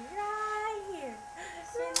get you right here.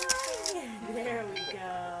 Right here. There we go.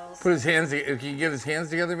 Put his hands. Can you get his hands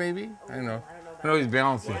together, maybe? I don't know. I don't know about I know he's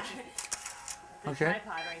balancing. the Okay.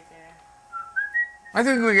 tripod right there. I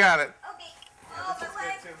think we got it. Okay. Oh,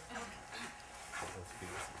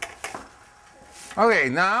 my leg. Okay,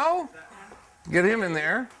 now get him in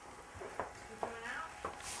there.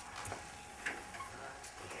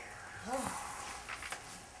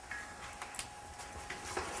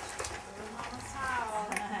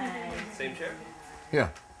 Same chair? Yeah.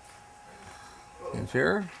 In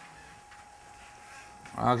chair.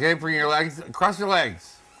 Okay, bring your legs, cross your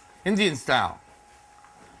legs. Indian style.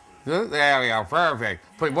 Good. There we go, perfect.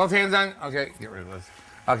 Put both hands on, okay, get rid of this.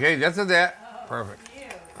 Okay, just like that, perfect.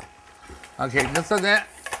 Okay, just like that.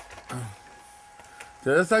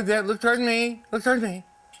 Just like that, look towards me, look towards me.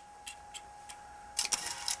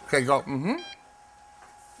 Okay, go, Can you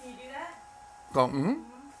do that? Go,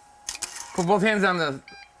 Put both hands on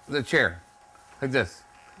the chair, like this.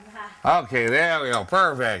 Okay, there we go,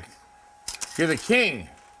 perfect. You're the king.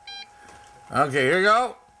 Okay, here you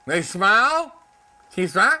go. Nice smile. Can you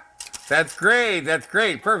smile? That's great,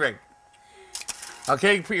 perfect.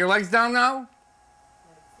 Okay, put your legs down now.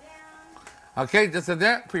 Okay, just like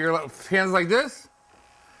that. Put your hands like this.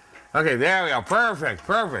 Okay, there we go, perfect.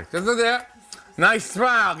 Just like that. Nice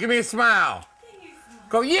smile, give me a smile.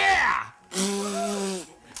 Go, yeah!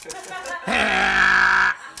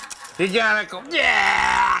 You got it, go,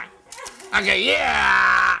 yeah! Okay,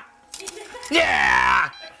 yeah! Yeah!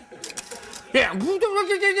 Yeah!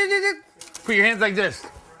 Put your hands like this.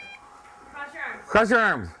 Cross your arms. Cross your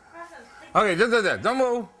arms. Cross them. Okay, just like that. Don't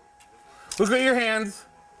move. Look at your hands.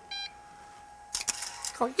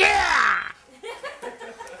 Go, yeah!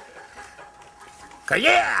 Go,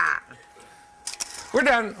 yeah! We're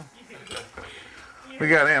done. We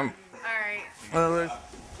got him. All right.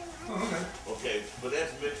 Okay, but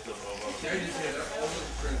that's mixed up. I just had all those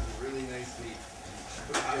prints really nicely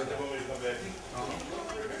put together. Want me to come back?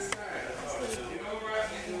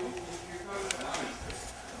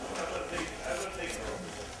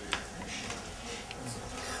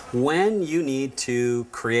 When you need to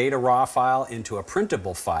create a raw file into a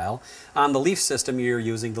printable file, on the Leaf system you're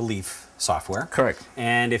using the Leaf software. Correct.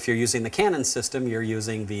 And if you're using the Canon system, you're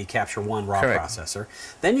using the Capture One RAW Correct. processor.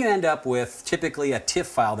 Then you end up with typically a TIFF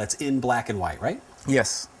file that's in black and white, right?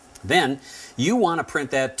 Yes. Then you want to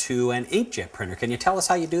print that to an inkjet printer. Can you tell us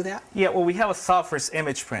how you do that? Yeah, well, we have a software, it's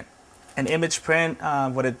image print. An image print,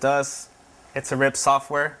 what it does, it's a RIP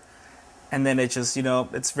software, and then it just, you know,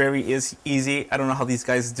 it's very easy. I don't know how these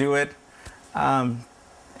guys do it.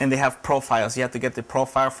 And they have profiles. You have to get the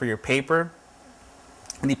profile for your paper.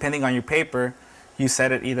 And depending on your paper, you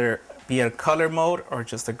set it either be a color mode or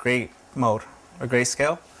just a gray mode, a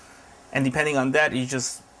grayscale. And depending on that, you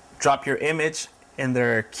just drop your image in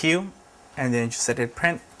their queue, and then you set it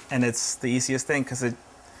print. And it's the easiest thing because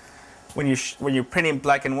when you're printing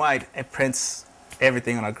black and white, it prints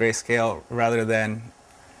everything on a grayscale rather than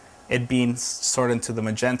it being sorted into the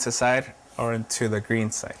magenta side or into the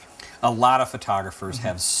green side. A lot of photographers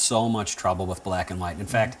have so much trouble with black and white. In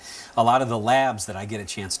fact, a lot of the labs that I get a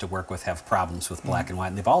chance to work with have problems with black and white,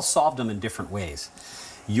 and they've all solved them in different ways.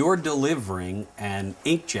 You're delivering an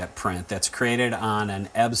inkjet print that's created on an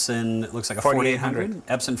Epson, it looks like a 4800,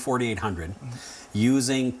 Epson 4800,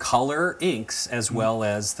 using color inks as well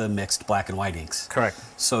as the mixed black and white inks. Correct.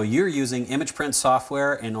 So you're using image print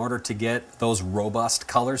software in order to get those robust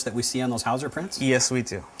colors that we see on those Hauser prints? Yes, we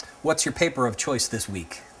do. What's your paper of choice this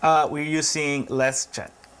week? We're using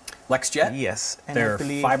LexJet. LexJet? Yes. And They're I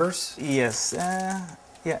believe, fibers? Yes.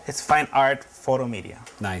 Yeah, it's fine art photo media.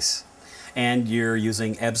 Nice. And you're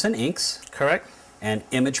using Epson inks Correct. and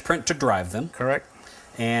image print to drive them. Correct.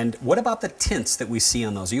 And what about the tints that we see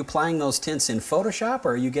on those? Are you applying those tints in Photoshop,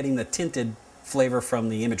 or are you getting the tinted flavor from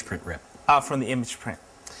the image print rip? From the image print.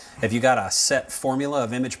 Have you got a set formula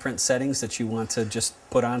of image print settings that you want to just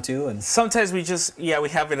put onto? And Sometimes we just, we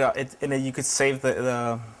have it, and then you could save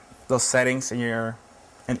those settings in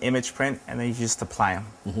an image print, and then you just apply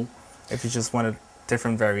them. If you just wanted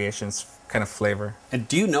different variations, kind of flavor. And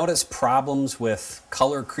do you notice problems with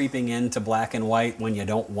color creeping into black and white when you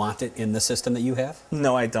don't want it in the system that you have?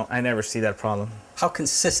 No, I don't. I never see that problem. How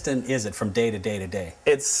consistent is it from day to day to day?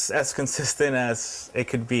 It's as consistent as it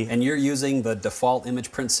could be. And you're using the default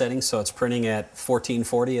image print setting, so it's printing at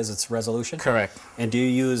 1440 as its resolution? Correct. And do you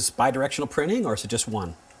use bidirectional printing, or is it just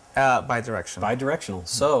one? Bidirectional. Bidirectional.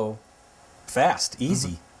 So fast,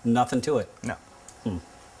 easy, nothing to it. No.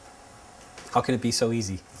 How can it be so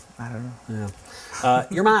easy? I don't know. Yeah.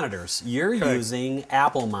 Your monitors. You're Correct. using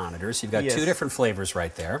Apple monitors. You've got Yes. two different flavors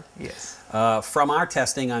right there. Yes. From our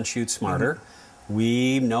testing on ShootSmarter,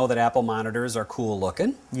 we know that Apple monitors are cool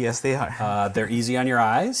looking. Yes, they are. They're easy on your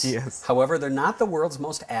eyes. Yes. However, they're not the world's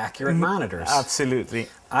most accurate monitors. Absolutely.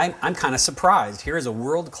 I'm kind of surprised. Here is a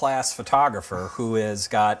world-class photographer who has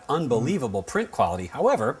got unbelievable print quality.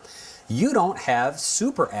 However, you don't have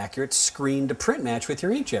super accurate screen to print match with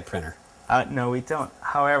your inkjet printer. No, we don't.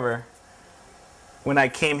 However, when I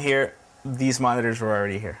came here, these monitors were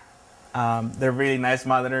already here. They're really nice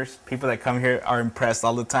monitors. People that come here are impressed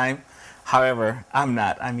all the time. However, I'm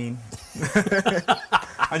not. I mean,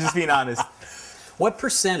 I'm just being honest. What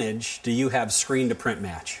percentage do you have screen to print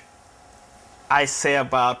match? I say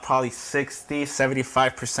about probably 60,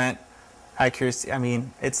 75% accuracy. I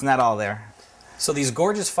mean, it's not all there. So these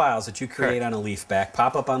gorgeous files that you create on a leaf back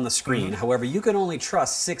pop up on the screen. However, you can only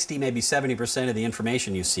trust 60, maybe 70% of the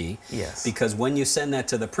information you see. Yes. Because when you send that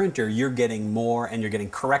to the printer, you're getting more and you're getting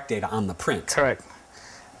correct data on the print. Correct.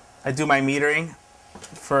 I do my metering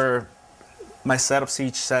for my setups,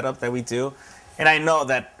 each setup that we do. And I know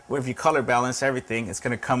that if you color balance everything, it's going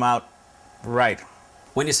to come out right.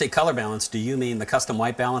 When you say color balance, do you mean the custom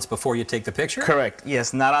white balance before you take the picture? Correct.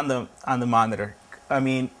 Yes, not on the monitor. I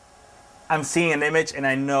mean, I'm seeing an image and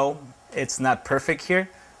I know it's not perfect here,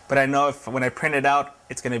 but I know if when I print it out,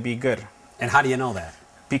 it's going to be good. And how do you know that?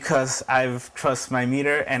 Because I trust my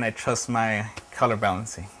meter and I trust my color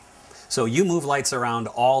balancing. So you move lights around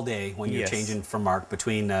all day when you're Yes. changing from Mark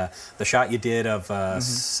between the shot you did of a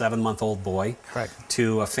 7-month-old boy Correct.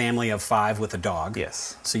 to a family of 5 with a dog.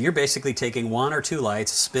 Yes. So you're basically taking 1 or 2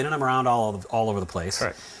 lights, spinning them around all over the place.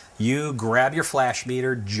 Correct. You grab your flash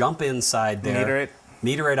meter, jump inside there,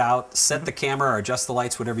 meter it out, set the camera or adjust the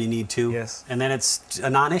lights, whatever you need to. Yes. And then it's a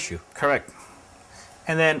non-issue. Correct.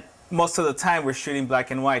 And then most of the time we're shooting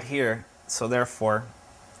black and white here, so therefore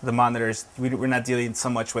the monitors, we're not dealing so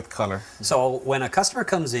much with color. So when a customer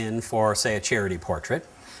comes in for, say, a charity portrait,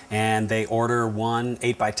 and they order one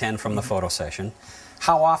 8x10 from the photo session,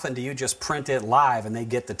 how often do you just print it live and they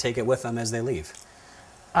get to take it with them as they leave?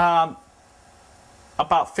 About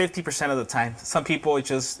 50% of the time. Some people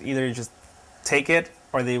either just take it,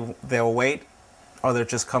 or they'll wait, or they'll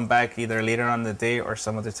just come back either later on in the day or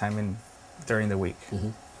some other time during the week.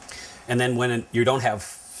 And then when you don't have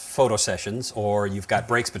photo sessions or you've got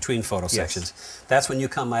breaks between photo sections, that's when you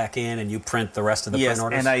come back in and you print the rest of the print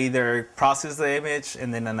orders? And I either process the image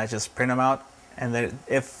and then I just print them out. And then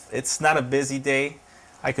if it's not a busy day,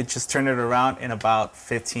 I could just turn it around in about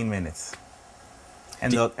 15 minutes.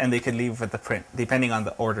 And, they could leave with the print, depending on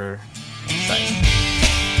the order size.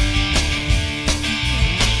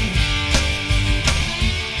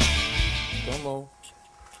 Don't move.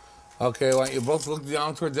 Okay, I want you both look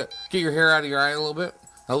down towards that. Get your hair out of your eye a little bit.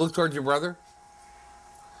 Now look towards your brother.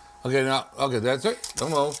 Okay, now, okay, that's it. Don't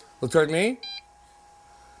move. Look toward me.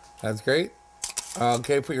 That's great.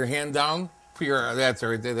 Okay, put your hand down. Put your, that's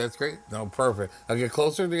right there. That's great. No, perfect. Now get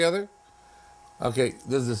closer together. Okay,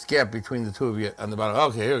 there's this gap between the two of you on the bottom.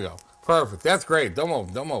 Okay, here we go. Perfect. That's great. Don't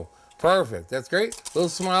move. Don't move. Perfect. That's great. Little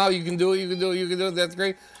smile. You can do it. You can do it. You can do it. That's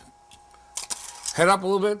great. Head up a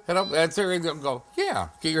little bit. Head up. That's it. Go. Yeah.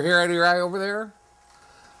 Get your hair out of your eye over there.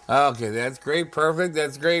 Okay, that's great. Perfect.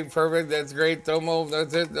 That's great. Perfect. That's great. Don't move.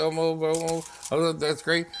 That's it. Don't move. Don't move. Oh, that's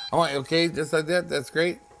great. I want you, okay, just like that. That's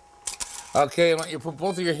great. Okay, I want you to put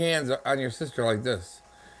both of your hands on your sister like this.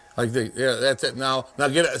 Like this. Yeah, that's it. Now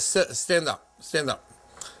get it. Stand up. Stand up.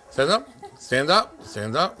 Stand up. Stand up.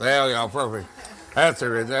 Stand up. There we go. Perfect. That's it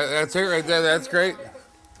right there. That's it right there. That's great.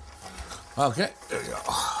 Okay. There you go.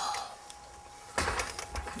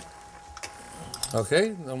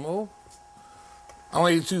 Okay. No move. I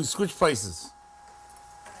want you to switch places.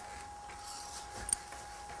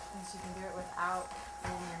 And so you can do it without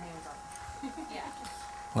pulling your hands up.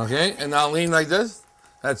 Yeah. Okay. And now lean like this.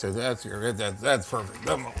 That's it. That's it. That's perfect.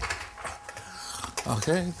 No move.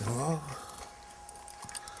 Okay. No move.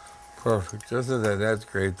 Perfect. Just like that. That's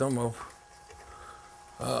great. Don't move.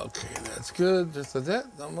 Okay, that's good. Just like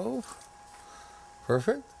that. Don't move.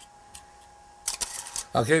 Perfect.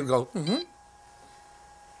 Okay, go.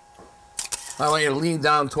 I want you to lean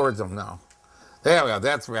down towards them now. There we go.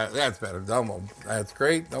 That's better. Don't move. That's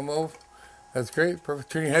great. Don't move. That's great.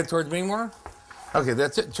 Perfect. Turn your head towards me more. Okay,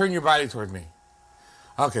 that's it. Turn your body toward me.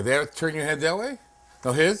 Okay, there. Turn your head that way.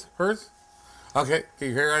 No, hers. Okay, get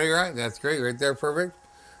your hair out of your eye. That's great. Right there. Perfect.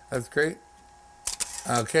 That's great.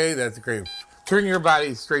 Okay, that's great. Turn your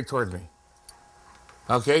body straight towards me.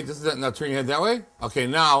 Okay, now turn your head that way. Okay,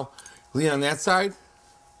 now lean on that side.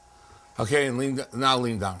 Okay, and now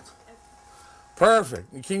lean down.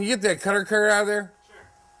 Perfect. Can you get that cutter out of there? Sure.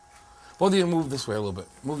 Both of you move this way a little bit.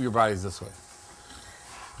 Move your bodies this way.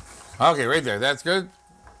 Okay, right there. That's good.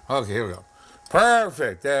 Okay, here we go.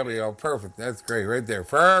 Perfect. There we go. Perfect. That's great. Right there.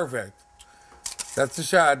 Perfect. That's the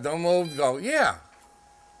shot. Don't move. Go. Yeah.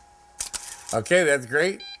 Okay, that's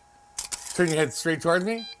great. Turn your head straight towards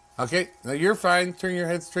me. Okay, now you're fine. Turn your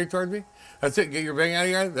head straight towards me. That's it. Get your bang out of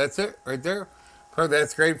your eye. That's it. Right there.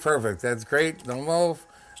 That's great. Perfect. That's great. Don't move.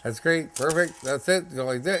 That's great. Perfect. That's it. Go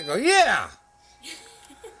like that. Go, yeah.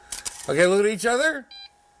 Okay, look at each other.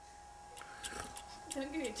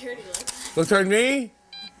 Don't get me dirty like that. Look toward me.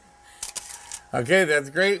 Okay, that's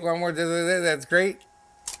great. One more. That's great.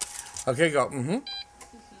 Okay, go.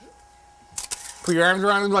 Put your arms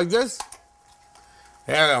around him like this.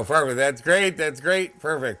 Yeah, no, perfect. That's great. That's great.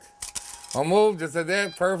 Perfect. I'll move just like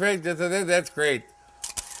that. Perfect. Just like that. That's great.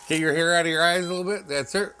 Get your hair out of your eyes a little bit.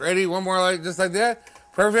 That's it. Ready? One more like just like that.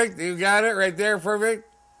 Perfect. You got it right there.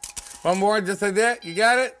 Perfect. One more just like that. You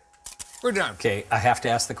got it. We're done. Okay, I have to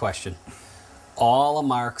ask the question. All of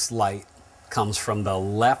Marc's light comes from the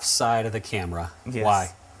left side of the camera. Yes.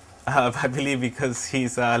 Why? I believe because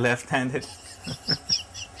he's left-handed.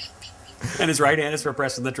 And his right hand is for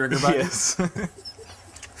pressing the trigger button? Yes.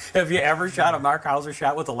 Have you ever shot a Marc Hauser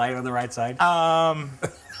shot with the light on the right side?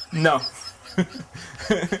 No.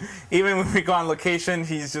 Even when we go on location,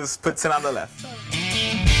 he just puts it on the left.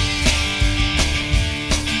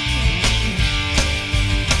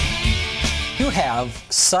 You have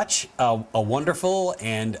such a wonderful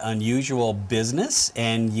and unusual business,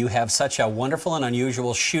 and you have such a wonderful and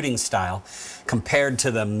unusual shooting style compared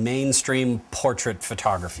to the mainstream portrait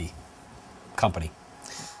photography company.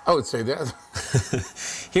 I would say that.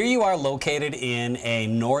 Here you are located in a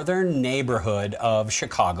northern neighborhood of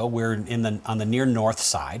Chicago. We're on the near north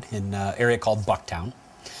side in an area called Bucktown.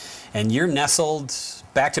 And you're nestled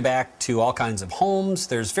back to back to all kinds of homes.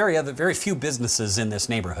 There's very few businesses in this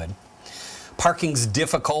neighborhood. Parking's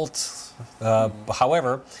difficult.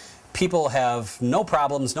 However, people have no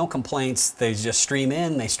problems, no complaints. They just stream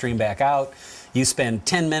in, they stream back out. You spend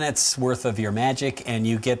 10 minutes worth of your magic and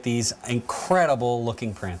you get these incredible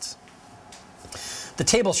looking prints. The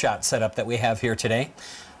table shot setup that we have here today,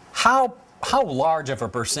 how large of a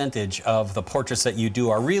percentage of the portraits that you do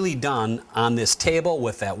are really done on this table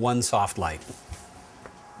with that one soft light?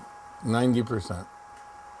 90%,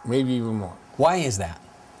 maybe even more. Why is that?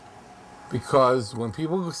 Because when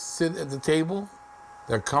people sit at the table,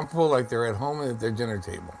 they're comfortable like they're at home at their dinner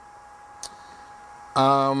table.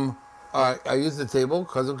 I use the table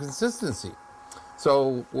because of consistency.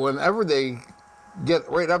 So whenever they get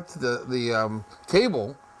right up to the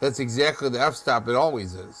table, that's exactly the f-stop it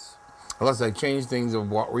always is. Unless I change things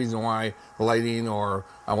of what reason why, the lighting, or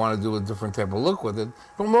I want to do a different type of look with it.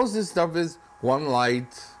 But most of this stuff is one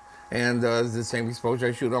light, and it's the same exposure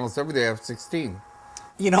I shoot almost every day. I have 16.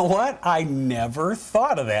 You know what? I never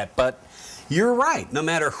thought of that, but you're right. No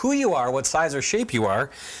matter who you are, what size or shape you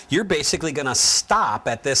are, you're basically going to stop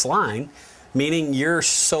at this line, meaning you're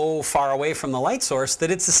so far away from the light source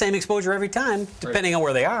that it's the same exposure every time, depending on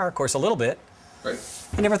where they are, of course, a little bit. Right.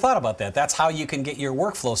 I never thought about that. That's how you can get your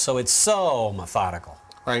workflow, so it's so methodical.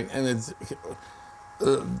 Right, and it's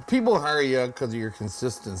people hire you because of your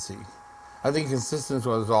consistency. I think consistency is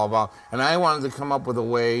what it's all about. And I wanted to come up with a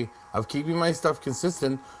way of keeping my stuff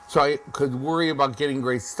consistent so I could worry about getting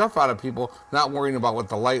great stuff out of people, not worrying about what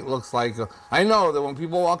the light looks like. I know that when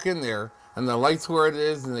people walk in there and the light's where it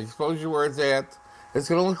is and the exposure where it's at, it's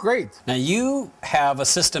going to look great. Now you have a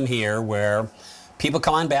system here where people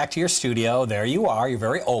come on back to your studio. There you are. You're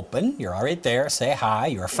very open. You're all right there. Say hi.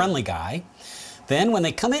 You're a friendly guy. Then when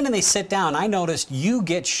they come in and they sit down, I noticed you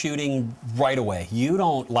get shooting right away. You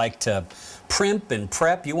don't like to primp and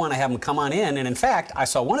prep. You want to have them come on in. And in fact, I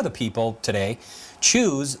saw one of the people today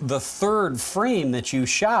choose the third frame that you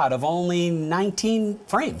shot of only 19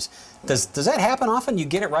 frames. Does that happen often? You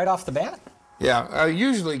get it right off the bat? Yeah, I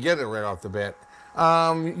usually get it right off the bat.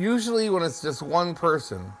 Usually when it's just one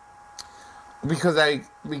person, because I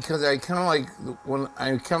kind of like, when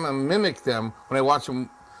I kind of mimic them, when I watch them,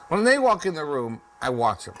 when they walk in the room, I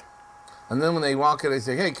watch them. And then when they walk in, I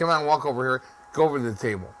say, hey, come on, walk over here, go over to the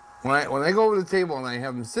table. When I go over to the table and I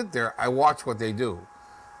have them sit there, I watch what they do.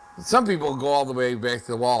 Some people go all the way back to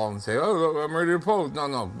the wall and say, oh, I'm ready to pose.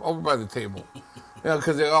 No, over by the table.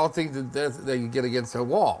 Because they all think that they get against the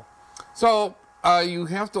wall. So you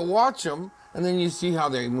have to watch them, and then you see how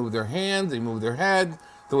they move their hands, they move their head,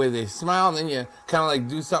 the way they smile, and then you kind of like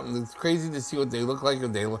do something that's crazy to see what they look like,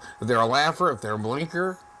 if they're a laugher, if they're a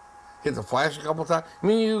blinker, hit the flash a couple times. I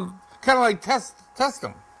mean, you kind of like test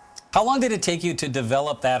them. How long did it take you to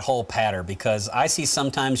develop that whole pattern? Because I see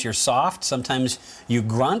sometimes you're soft, sometimes you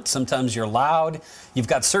grunt, sometimes you're loud. You've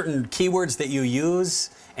got certain keywords that you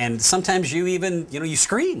use, and sometimes you even, you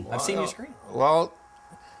scream. I've seen you scream. Well,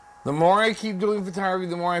 the more I keep doing photography,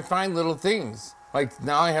 the more I find little things. Like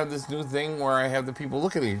now I have this new thing where I have the people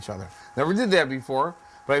looking at each other. Never did that before,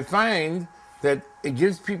 but I find that it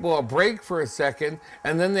gives people a break for a second,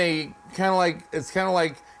 and then they it's kind of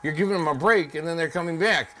like you're giving them a break, and then they're coming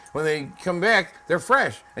back. When they come back, they're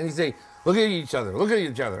fresh, and you say, look at each other, look at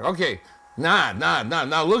each other. Okay, nod,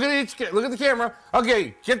 look at the camera.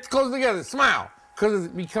 Okay, get close together, smile, because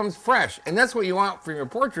it becomes fresh. And that's what you want for your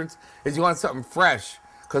portraits, is you want something fresh.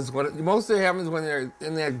 Because what mostly happens when they're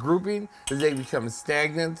in that grouping is they become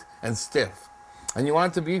stagnant and stiff. And you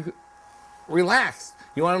want it to be relaxed.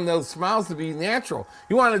 You want those smiles to be natural.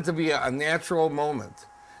 You want it to be a natural moment.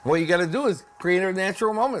 And what you got to do is create a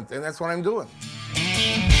natural moment, and that's what I'm doing.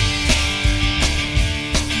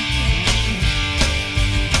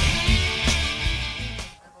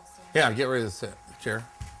 Yeah, get ready to sit. Chair.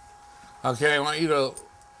 Okay, I want you to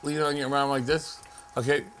lean on your arm like this.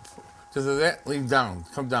 Okay, just like that. Lean down.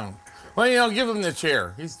 Come down. Well, give him the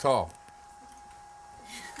chair. He's tall.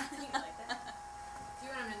 Do you want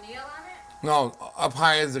him to kneel on it? No, up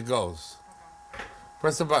high as it goes. Okay.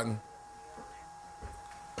 Press the button.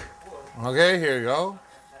 Okay, here you go.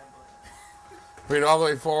 Bring it all the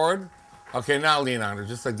way forward. Okay, now lean on her,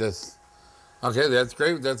 just like this. Okay, that's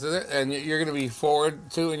great. That's it. And you're going to be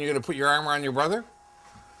forward, too, and you're going to put your arm around your brother.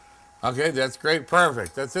 Okay, that's great.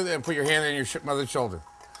 Perfect. That's it. And put your hand on your mother's shoulder.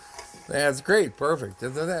 That's great. Perfect.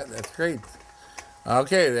 That's great.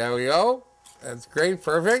 Okay, there we go. That's great.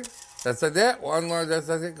 Perfect. That's like that. One more. That's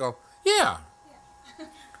like it. Go. Yeah.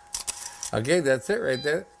 Okay, that's it right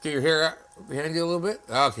there. Get your hair behind you a little bit.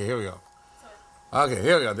 Okay, here we go. Okay,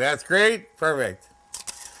 here we go. That's great. Perfect.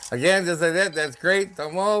 Again, just like that. That's great.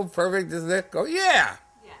 Don't move. Perfect. Just that. Go. Yeah.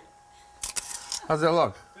 How's that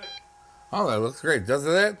look? Good. Oh, that looks great. Does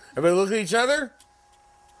that? Everybody look at each other?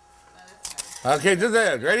 Okay, just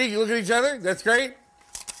that. Ready? You look at each other? That's great.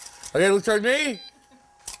 Okay, look toward me.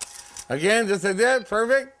 Again, just like that.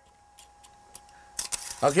 Perfect.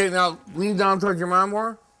 Okay, now lean down towards your mom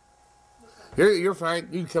more. You're fine.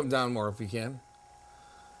 You can come down more if you can.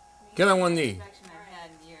 Get on one knee.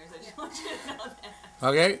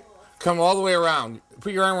 Okay, come all the way around.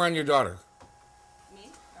 Put your arm around your daughter. Me?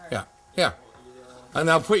 Yeah. And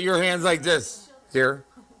now put your hands like this, dear.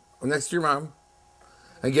 next to your mom.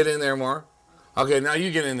 And get in there more. Okay, now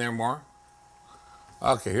you get in there more.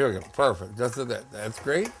 Okay, here we go. Perfect. Just like that. That's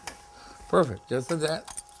great. Perfect. Just like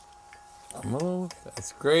that. I'll move.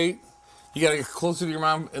 That's great. You gotta get closer to your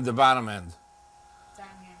mom at the bottom end. Down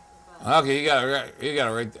here. Okay, you got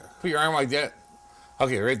it right there. Put your arm like that.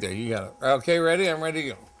 Okay, right there. You got it. Okay, ready? I'm ready to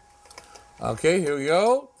go. Okay, here we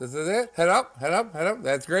go. This is it. Head up, head up, head up.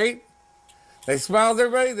 That's great. Nice smiles,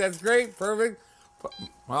 everybody. That's great. Perfect.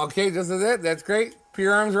 Okay, this is it. That's great. Put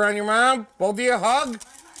your arms around your mom. Both of you. Hug.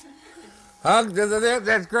 Hug. This is it.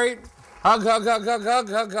 That's great. Hug, hug, hug, hug, hug,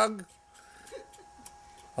 hug, hug.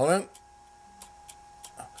 Hold on.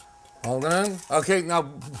 Hold on. Okay, now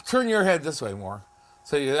turn your head this way more.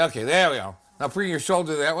 So you, okay, there we go. Now bring your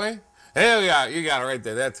shoulder that way. There we go. You got it right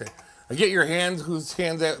there. That's it. Now get your hands, whose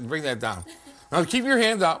hands that, bring that down. Now keep your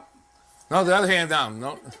hand up. No, the other hand down.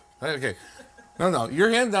 No. Okay. No. Your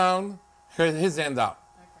hand down. His hand up.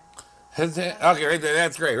 His hand, okay, right there.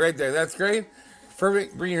 That's great. Right there. That's great.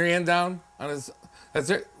 Perfect. Bring your hand down on his. That's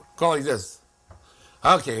it. Go like this.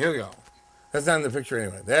 Okay, here we go. That's not in the picture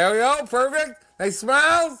anyway. There we go. Perfect. Nice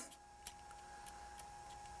smiles.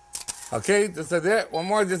 Okay, just like that. One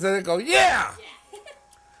more. Just like that. Go. Yeah.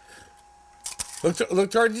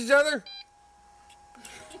 Look towards each other.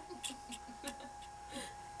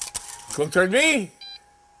 Look toward me.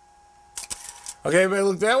 Okay, everybody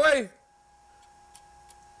look that way.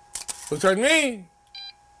 Look toward me.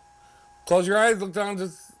 Close your eyes. Look down.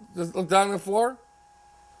 Just look down on the floor.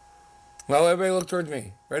 Now everybody look towards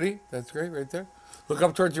me. Ready? That's great. Right there. Look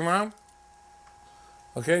up towards your mom.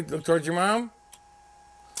 Okay. Look towards your mom.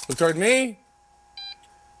 Look toward me.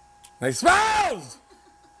 Nice smiles.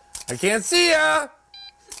 I can't see ya.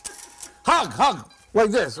 Hug, hug. Like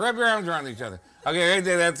this. Wrap your arms around each other. Okay, right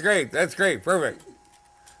there. That's great. That's great. Perfect.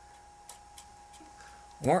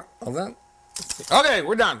 More. Hold on. Okay,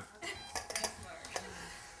 we're done.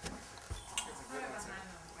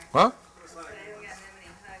 Huh?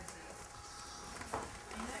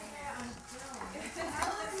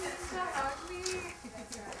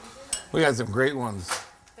 We got some great ones.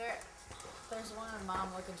 There's one of Mom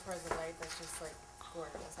looking towards the light that's just like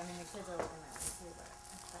gorgeous. I mean, the kids are looking at it too, but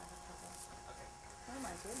oh my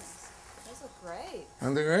goodness, those look great.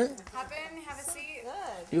 Aren't they great? Hop in, have a seat.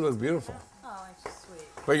 Good. You look beautiful. Oh, that's just sweet.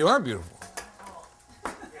 But you are beautiful.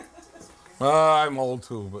 I'm old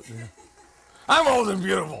too, but I'm old and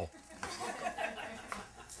beautiful.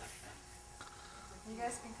 You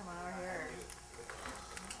guys can come on over here.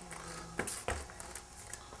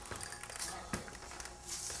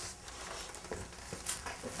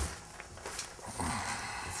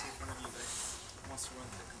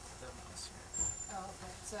 Oh,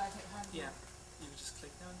 okay. So I can have Yeah, you just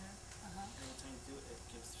click down here, and every time you do it, it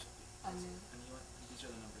gives a new. and you want, these are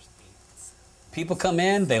the numbers 8. People come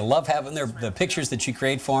in, they love having the pictures that you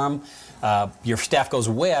create for them. Your staff goes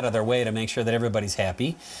way out of their way to make sure that everybody's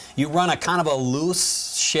happy. You run a kind of a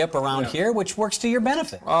loose ship around here, which works to your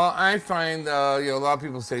benefit. Well, I find a lot of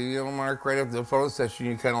people say, Mark, right after the photo session,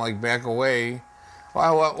 you kind of like back away.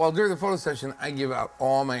 Well, during the photo session, I give out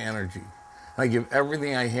all my energy. I give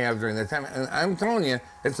everything I have during that time. And I'm telling you,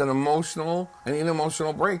 it's I need an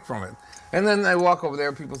emotional break from it. And then I walk over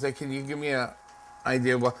there, people say, can you give me an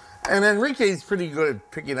idea? Well, and Enrique's pretty good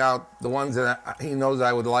at picking out the ones that he knows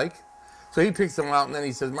I would like. So he picks them out, and then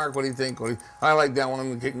he says, Mark, what do you think? I like that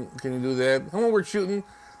one. Can you do that? And when we're shooting,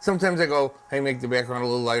 sometimes I go, hey, make the background a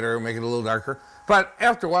little lighter, make it a little darker. But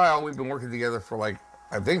after a while, we've been working together for like,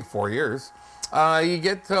 I think 4 years. You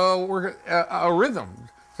get to work a rhythm.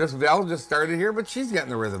 Val just started here, but she's getting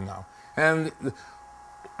the rhythm now. And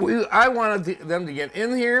I wanted them to get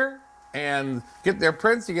in here and get their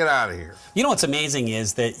prints to get out of here. You know what's amazing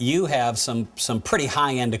is that you have some pretty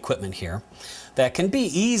high-end equipment here that can be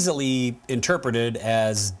easily interpreted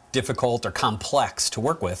as difficult or complex to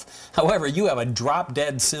work with. However, you have a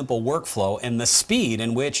drop-dead simple workflow, and the speed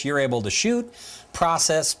in which you're able to shoot,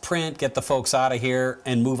 process, print, get the folks out of here,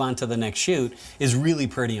 and move on to the next shoot is really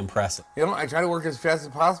pretty impressive. I try to work as fast as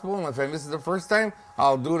possible, and if I miss it the first time,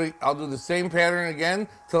 I'll do the same pattern again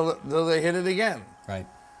till they hit it again. Right.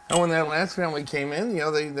 And when that last family came in,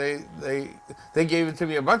 they gave it to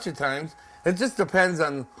me a bunch of times. It just depends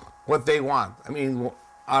on what they want. I mean,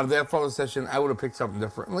 out of that photo session, I would have picked something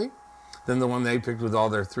differently than the one they picked with all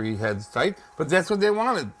their 3 heads tight. But that's what they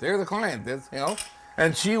wanted. They're the client.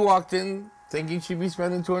 And she walked in thinking she'd be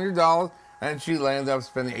spending $200, and she landed up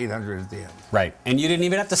spending $800 at the end. Right. And you didn't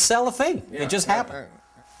even have to sell a thing. It just happened.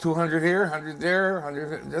 200 here, 100 there,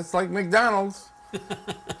 100, just like McDonald's. Do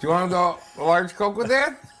you want a large Coke with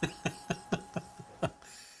that?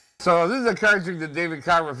 So this is a card trick that David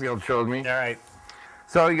Copperfield showed me. All right.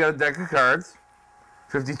 So you got a deck of cards,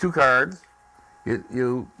 52 cards.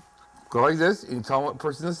 You go like this, and you tell what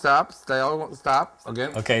person to stop. Stop,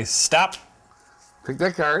 again. Okay, stop. Pick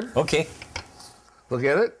that card. Okay. Look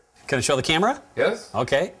at it. Can I show the camera? Yes.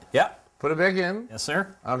 Okay, yeah. Put it back in. Yes,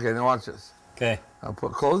 sir. Okay, now watch this. Okay. I'll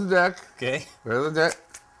close the deck. Okay. Where's the deck?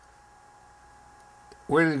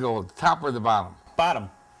 Where did it go? The top or the bottom? Bottom.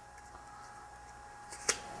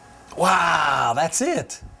 Wow, that's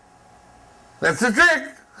it. That's the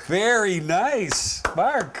trick. Very nice,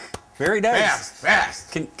 Mark. Very nice.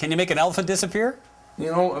 Fast. Can you make an elephant disappear?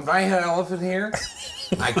 You know, if I had an elephant here,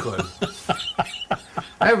 I could.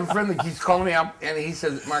 I have a friend that keeps calling me up, and he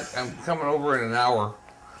says, Mark, I'm coming over in an hour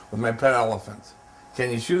with my pet elephant.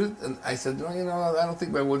 Can you shoot it? And I said, well, you know, I don't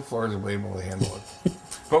think my wood floors will be able to handle it.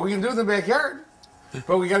 But we can do it in the backyard.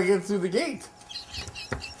 But we got to get through the gate.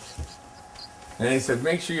 And he said,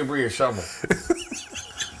 make sure you bring a shovel.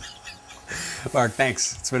 Mark,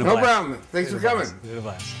 thanks. It's been a No blast. problem. Thanks for coming. It's been a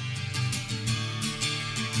blast.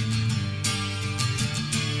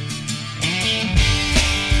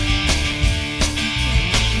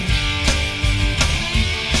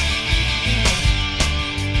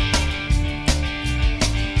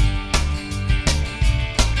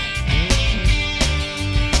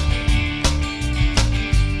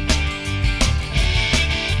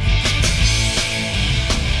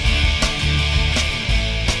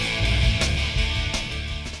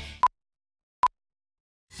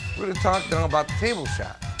 We're going to talk now about the table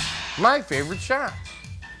shot. My favorite shot.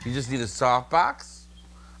 You just need a softbox,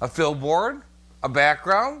 a fill board, a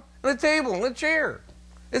background, and a table and a chair.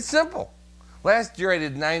 It's simple. Last year I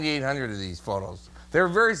did 9,800 of these photos. They were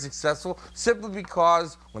very successful simply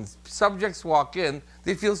because when subjects walk in,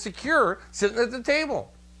 they feel secure sitting at the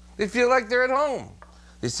table. They feel like they're at home.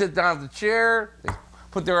 They sit down at the chair, they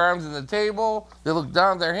put their arms on the table, they look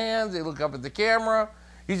down at their hands, they look up at the camera.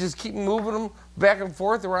 You just keep moving them back and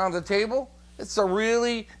forth around the table. It's a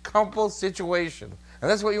really comfortable situation. And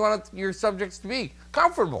that's what you want your subjects to be,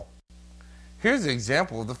 comfortable. Here's an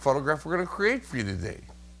example of the photograph we're going to create for you today.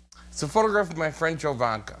 It's a photograph of my friend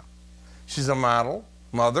Jovanka. She's a model,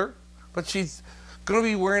 mother, but she's going to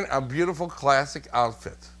be wearing a beautiful classic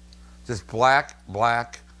outfit. Just black,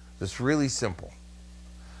 just really simple.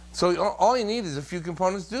 So all you need is a few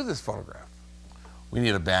components to do this photograph. We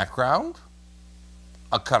need a background,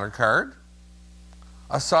 a cutter card,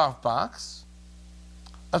 a softbox,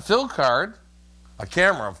 a fill card, a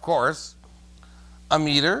camera, of course, a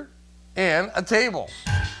meter, and a table.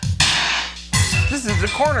 This is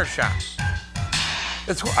the corner shot.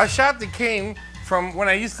 It's a shot that came from when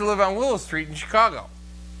I used to live on Willow Street in Chicago.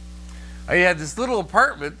 I had this little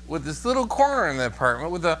apartment with this little corner in the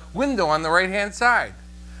apartment with a window on the right-hand side.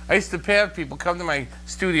 I used to have people come to my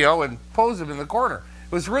studio and pose them in the corner.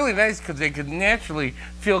 It was really nice because they could naturally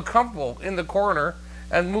feel comfortable in the corner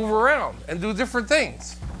and move around and do different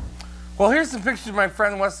things. Well, here's some pictures of my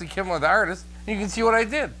friend Wesley Kimler, the artist, and you can see what I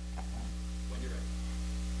did.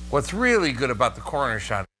 What's really good about the corner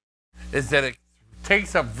shot is that it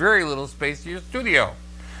takes up very little space in your studio.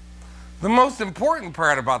 The most important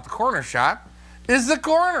part about the corner shot is the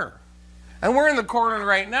corner. And we're in the corner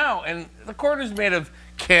right now, and the corner is made of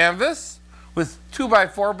canvas with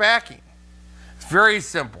 2x4 backing. It's very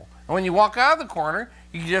simple. And when you walk out of the corner,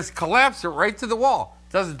 you can just collapse it right to the wall.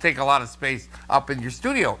 It doesn't take a lot of space up in your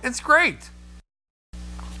studio. It's great.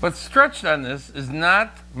 What's stretched on this is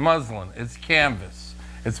not muslin, it's canvas.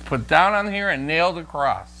 It's put down on here and nailed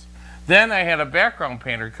across. Then I had a background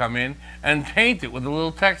painter come in and paint it with a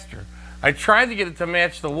little texture. I tried to get it to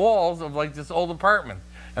match the walls of like this old apartment.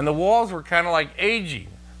 And the walls were kind of like aging.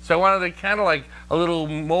 So I wanted to kind of like a little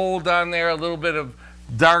mold on there, a little bit of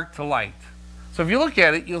dark to light. So if you look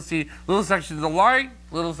at it, you'll see little sections of light,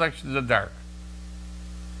 little sections of dark.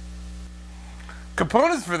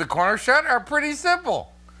 Components for the corner shot are pretty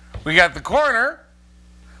simple. We got the corner,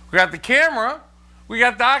 we got the camera, we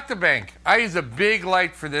got the Octabank. I use a big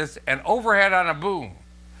light for this and overhead on a boom.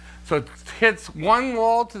 So it hits one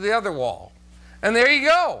wall to the other wall. And there you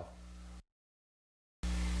go.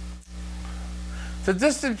 The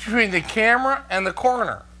distance between the camera and the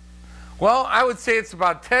corner. Well, I would say it's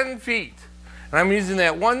about 10 feet. And I'm using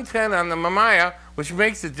that 110 on the Mamiya, which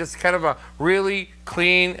makes it just kind of a really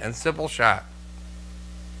clean and simple shot.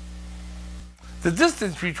 The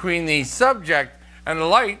distance between the subject and the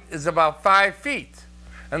light is about 5 feet.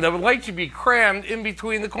 And the light should be crammed in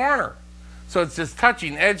between the corner. So it's just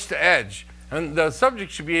touching edge to edge. And the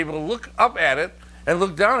subject should be able to look up at it and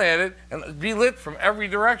look down at it and be lit from every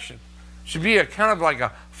direction. Should be a kind of like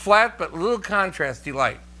a flat but little contrasty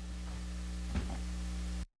light.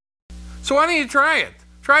 So why don't you try it?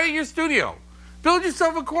 Try it at your studio. Build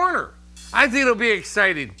yourself a corner. I think it'll be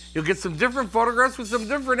exciting. You'll get some different photographs with some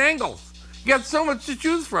different angles. You got so much to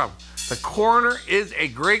choose from. The corner is a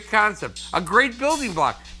great concept, a great building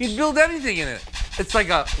block. You can build anything in it. It's like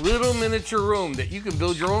a little miniature room that you can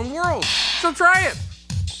build your own world. So try it.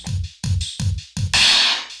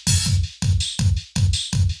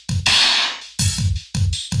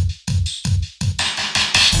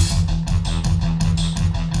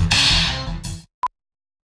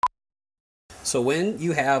 So when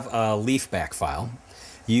you have a leaf back file,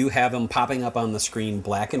 you have them popping up on the screen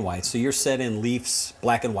black and white. So you're set in Leaf's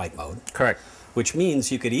black and white mode. Correct. Which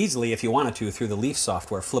means you could easily, if you wanted to, through the Leaf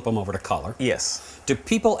software, flip them over to color. Yes. Do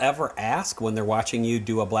people ever ask when they're watching you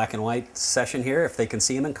do a black and white session here if they can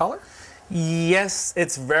see them in color? Yes,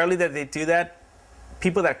 it's rarely that they do that.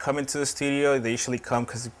 People that come into the studio, they usually come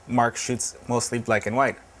because Marc shoots mostly black and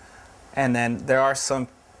white. And then there are some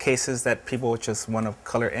cases that people just want a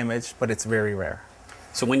color image, but it's very rare.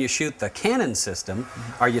 So when you shoot the Canon system,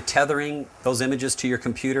 are you tethering those images to your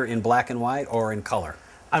computer in black and white or in color?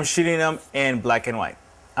 I'm shooting them in black and white.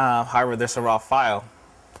 However, there's a raw file.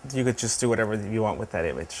 You could just do whatever you want with that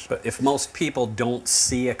image. But if most people don't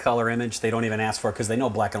see a color image, they don't even ask for it because they know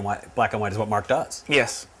black and white is what Marc does.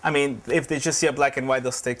 Yes. I mean, if they just see a black and white,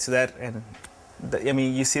 they'll stick to that. And I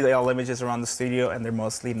mean, you see all images around the studio, and they're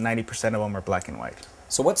mostly 90% of them are black and white.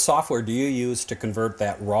 So what software do you use to convert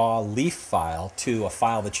that raw Leaf file to a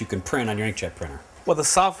file that you can print on your inkjet printer? Well, the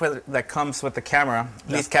software that comes with the camera,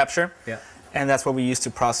 Leaf Capture, yeah. And that's what we use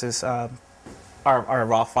to process our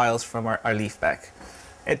raw files from our Leaf back.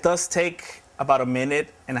 It does take about 1.5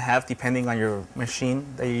 minutes, depending on your machine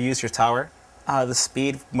that you use, your tower. The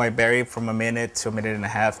speed might vary from 1 minute to 1.5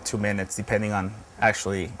 minutes, 2 minutes, depending on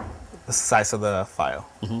actually the size of the file.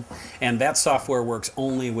 Mm-hmm. And that software works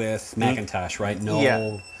only with Macintosh, right?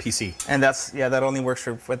 No PC. And that only works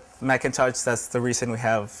with Macintosh. That's the reason we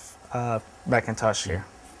have Macintosh here.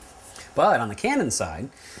 But on the Canon side,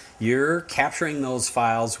 you're capturing those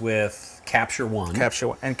files with Capture One.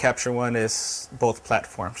 And Capture One is both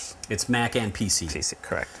platforms. It's Mac and PC. PC,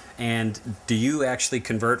 correct. And do you actually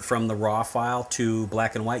convert from the raw file to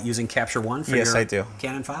black and white using Capture One for Yes, your I do.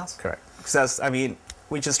 Canon files? Correct. Because I mean,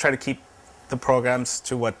 we just try to keep the programs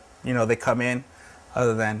to what they come in,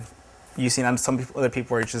 other than using other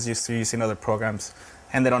people are just used to using other programs,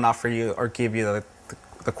 and they don't offer you or give you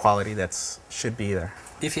the quality that should be there.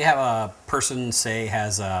 If you have a person, say,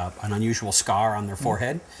 has an unusual scar on their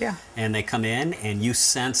forehead, yeah, and they come in and you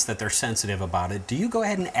sense that they're sensitive about it, do you go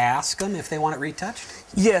ahead and ask them if they want it retouched?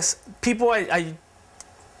 Yes, people I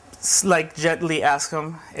like gently ask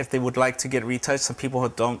them if they would like to get retouched. Some people who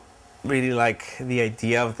don't really like the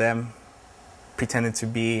idea of them pretending to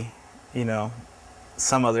be,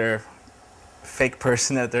 some other fake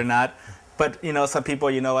person that they're not. But some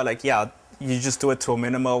people, like, yeah, you just do it to a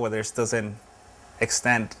minimal where it doesn't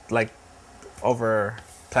extend like over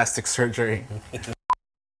plastic surgery.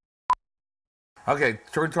 Okay,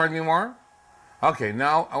 turn toward me more. Okay,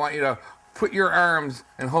 now I want you to put your arms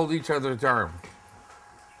and hold each other's arm.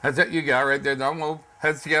 That's it, you got right there. Don't move.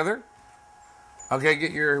 Heads together. Okay,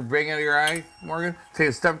 get your bang out of your eye, Morgan. Take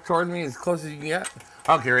a step toward me as close as you can get.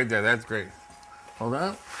 Okay, right there. That's great. Hold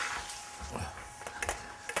on.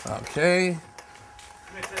 Okay.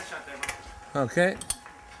 Okay.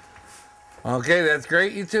 Okay, that's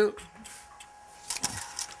great, you two.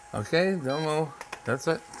 Okay, don't move. That's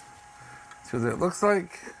it. See what it looks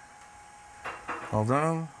like. Hold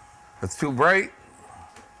on. It's too bright.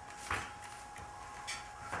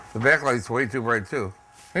 The backlight's way too bright, too.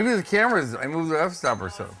 Maybe the camera's, I moved the f-stop or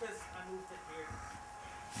so.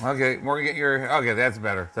 Okay, Morgan, get your, okay, that's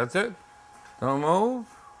better. That's it. Don't move.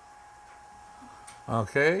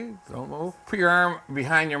 Okay, don't move. Put your arm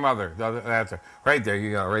behind your mother. That's it. Right there,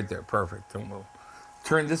 you go, right there. Perfect. Don't move.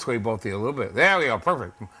 Turn this way, both of you, a little bit. There we go,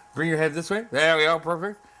 perfect. Bring your head this way. There we go,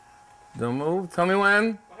 perfect. Don't move. Tell me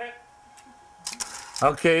when. Okay.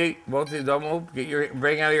 Okay, both of you, don't move. Get your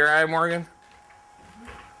bang out of your eye, Morgan.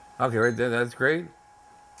 Okay, right there, that's great.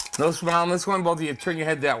 No smile on this one, both of you turn your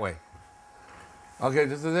head that way. Okay,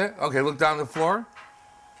 this is it. Okay, look down the floor.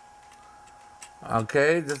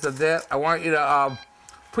 Okay, this is it. I want you to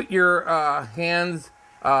put your hands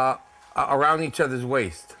around each other's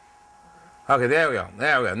waist. Okay, there we go.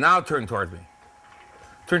 There we go. Now turn towards me.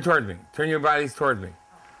 Turn towards me. Turn your bodies towards me.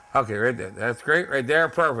 Okay, right there. That's great. Right there.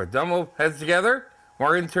 Perfect. Don't move. Heads together.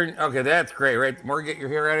 Morgan, turn. Okay, that's great. Right. Morgan, get your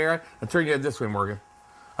hair out of your eye. And turn your head this way, Morgan.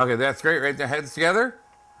 Okay, that's great. Right there. Heads together.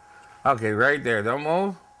 Okay, right there. Don't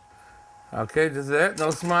move. Okay, this is it. No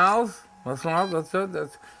smiles. No smiles. That's it.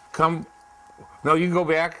 That's come. No, you can go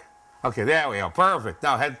back. Okay, there we go. Perfect.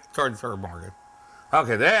 Now head towards her, Morgan.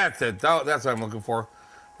 Okay, that's it. Oh, that's what I'm looking for.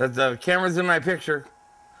 The camera's in my picture.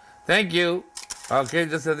 Thank you. Okay,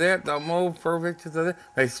 just like that. Don't move. Perfect. Just like that.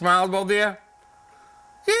 They smiled, both of you? Yeah.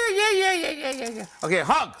 Okay,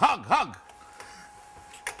 hug.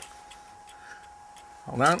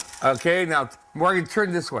 Hold on. Okay, now, Morgan,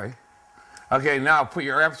 turn this way. Okay, now put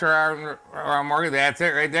your arms around Morgan. That's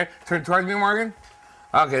it, right there. Turn towards me, Morgan.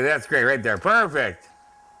 Okay, that's great, right there. Perfect.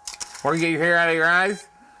 Morgan, get your hair out of your eyes.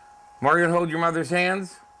 Morgan, hold your mother's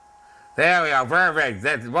hands. There we go, perfect.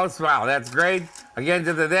 That's both smile. That's great. Again,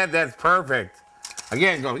 just that. That's perfect.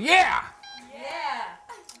 Again, go, yeah. Yeah.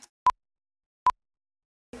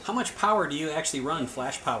 How much power do you actually run,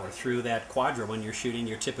 flash power, through that quadra when you're shooting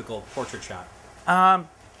your typical portrait shot?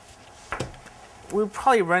 We're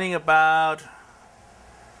probably running about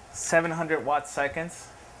 700 watt seconds.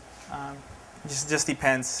 Just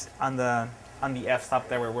depends on the f-stop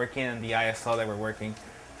that we're working and the ISO that we're working.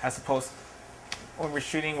 As opposed, when we're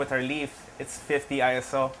shooting with our leaf, it's 50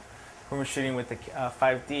 ISO. When we're shooting with the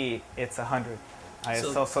 5D, it's 100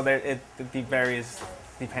 ISO. So there, it varies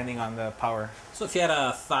depending on the power. So if you had a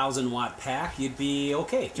 1,000 watt pack, you'd be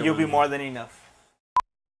okay. You'll be more than enough.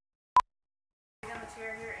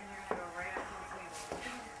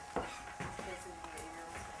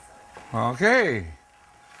 Okay.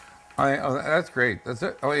 All right, oh, that's great. That's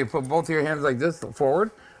it. Oh, you put both of your hands like this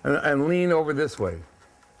forward and lean over this way.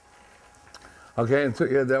 Okay, and put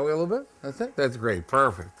your head that way a little bit. That's it. That's great.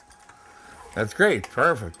 Perfect. That's great.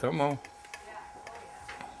 Perfect. Come on.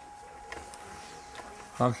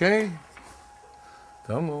 Okay.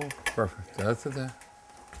 Don't move. Perfect. That's it.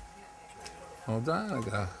 Hold on. I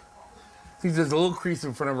got. See, there's a little crease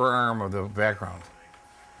in front of her arm of the background.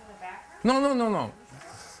 The background? No.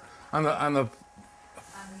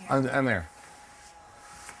 On there.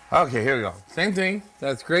 Okay, here we go. Same thing.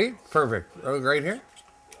 That's great. Perfect. Oh, right here.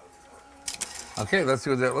 Okay, let's see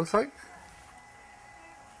what that looks like.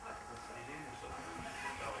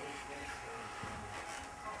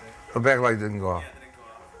 The backlight didn't go off.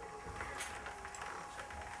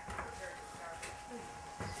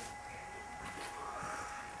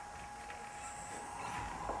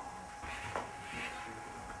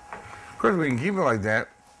 Of course, we can keep it like that.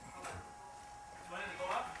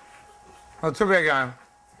 Oh, turn back on.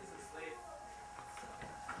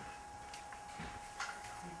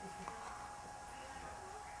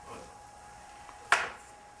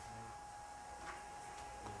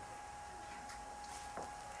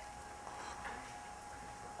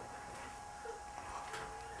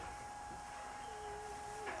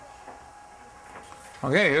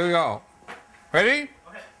 Okay, here we go. Ready?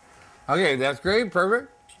 Okay, that's great.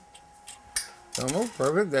 Perfect. Don't move.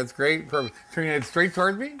 Perfect. That's great. Perfect. Turn your head straight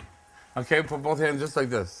towards me. Okay, put both hands just like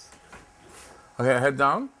this. Okay, head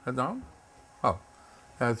down. Head down. Oh,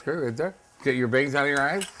 that's great right there. Get your bangs out of your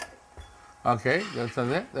eyes. Okay, that's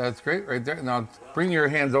it. That's great right there. Now bring your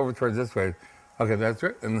hands over towards this way. Okay, that's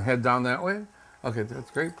right. And head down that way. Okay,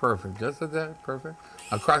 that's great. Perfect. Just like that. Perfect.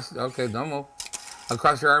 Across. Okay, don't move.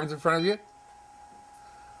 Across your arms in front of you.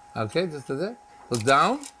 Okay, just like that. Look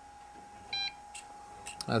down.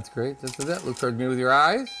 That's great. Just like that. Look towards me with your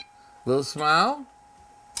eyes. Little smile.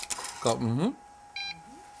 Go,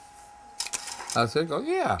 That's it. Go,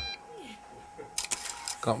 yeah.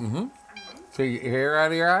 Go, Take your hair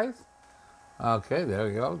out of your eyes. Okay, there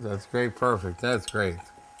we go. That's great. Perfect. That's great.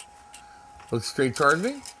 Look straight towards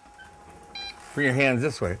me. Bring your hands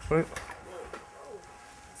this way.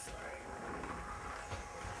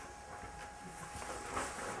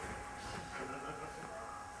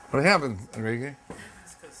 What happened, Enrique?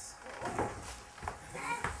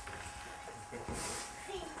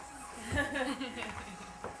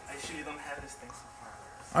 I usually don't have this thing so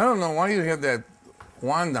far. I don't know why you have that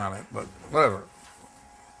wand on it, but whatever.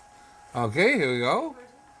 Okay, here we go.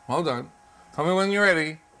 Hold on. Tell me when you're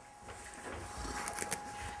ready.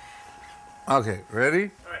 Okay,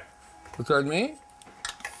 ready? All right. Look toward me.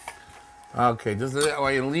 Okay, just that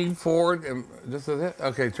way. You lean forward and just like that.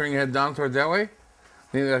 Okay, turn your head down towards that way.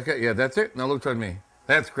 Okay, yeah, that's it. Now look toward me.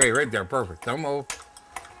 That's great, right there. Perfect. Don't move.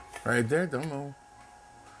 Right there. Don't move.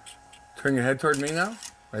 Turn your head toward me now.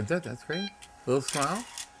 Right there. That's great. Little smile.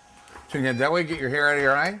 Turn your head that way. Get your hair out of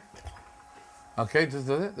your eye. Okay, just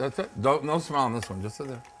like that. That's it. No smile on this one. Just like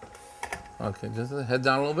that. Okay, just like that. Head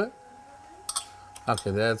down a little bit.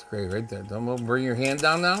 Okay, that's great. Right there. Don't move. Bring your hand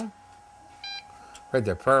down now. Right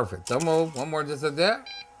there. Perfect. Don't move. One more just like that.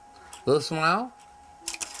 Little smile.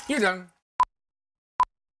 You're done.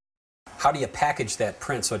 How do you package that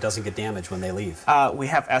print so it doesn't get damaged when they leave? We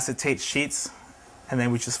have acetate sheets, and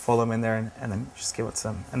then we just fold them in there and then just give it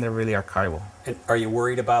some, and they're really archival. And are you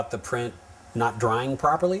worried about the print not drying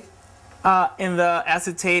properly? In the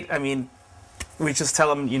acetate, I mean, we just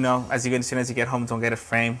tell them, you know, as soon as you get home, don't get a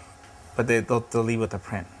frame, but they'll leave with the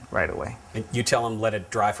print right away. And you tell them let it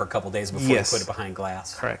dry for a couple days before Yes. you put it behind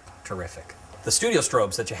glass? Correct. Terrific. The studio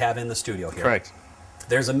strobes that you have in the studio here. Correct.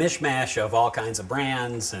 There's a mishmash of all kinds of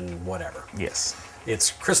brands and whatever. Yes.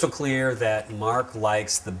 It's crystal clear that Mark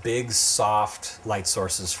likes the big, soft light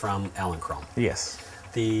sources from Elinchrom. Yes.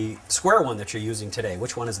 The square one that you're using today,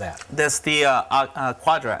 which one is that? That's the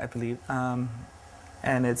Quadra, I believe,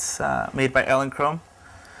 and it's made by Elinchrom.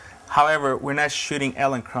 However, we're not shooting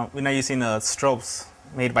Elinchrom. We're not using the strobes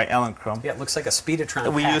made by Elinchrom. Yeah, it looks like a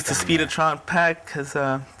Speedotron We pack use the on there. Speedotron pack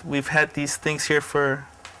because we've had these things here for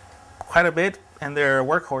quite a bit, and they're a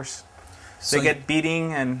workhorse. So They get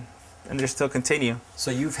beating, and they still continue.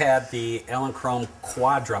 So you've had the Elinchrom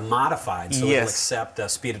Quadra modified so it'll Yes. accept a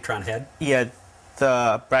Speedotron head? Yeah,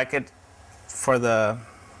 the bracket for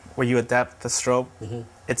where you adapt the strobe,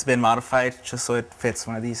 it's been modified just so it fits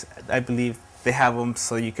one of these. I believe they have them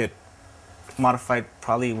so you could modify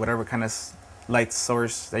probably whatever kind of light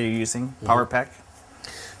source that you're using, power pack.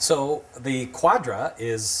 So the Quadra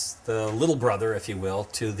is the little brother, if you will,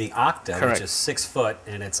 to the Octa, Correct. which is 6 foot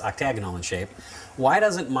and it's octagonal in shape. Why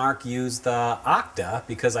doesn't Mark use the Octa?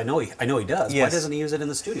 Because I know he does. Why Yes. doesn't he use it in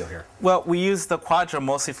the studio here? Well, we use the Quadra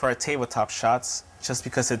mostly for our tabletop shots, just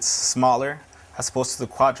because it's smaller, as opposed to the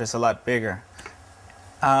Quadra is a lot bigger.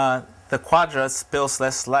 The Quadra spills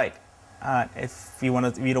less light. If you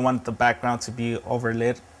don't want the background to be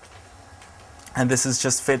overlit, and this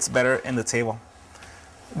just fits better in the table.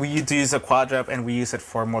 We do use a Quadra, and we use it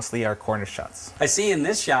for mostly our corner shots. I see in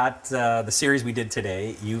this shot, the series we did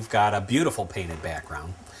today, you've got a beautiful painted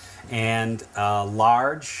background and a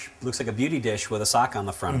large, looks like a beauty dish with a sock on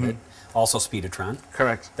the front of it, also Speedotron.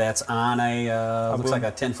 Correct. That's on a looks boom. like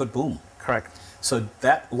a 10-foot boom. Correct. So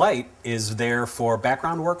that light is there for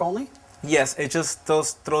background work only? Yes, it just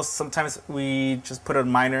those sometimes we just put a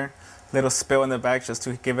minor little spill in the back just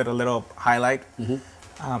to give it a little highlight,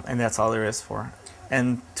 and that's all there is for.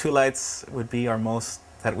 And 2 lights would be our most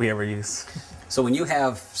that we ever use. So when you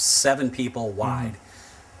have 7 people wide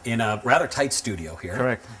in a rather tight studio here,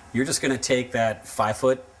 Correct. you're just going to take that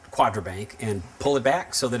 5-foot Quadra bank and pull it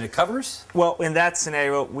back so that it covers? Well, in that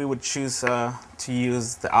scenario, we would choose to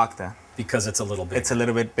use the Octa. Because it's a little bit. It's a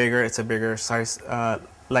little bit bigger. It's a bigger size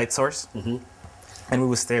light source, and we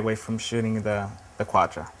would stay away from shooting the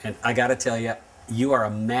Quadra. And I got to tell you, you are a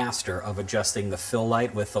master of adjusting the fill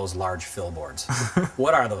light with those large fill boards.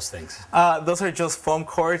 What are those things? Those are just foam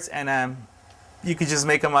cords, and you could just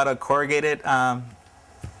make them out of corrugated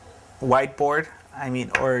whiteboard. I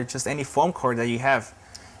mean, or just any foam cord that you have.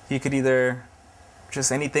 You could either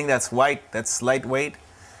just anything that's white, that's lightweight.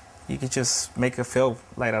 You could just make a fill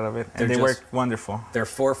light out of it, and they work wonderful. They're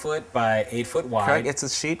 4 foot by 8 foot wide. Correct. It's a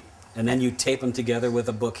sheet. And then you tape them together with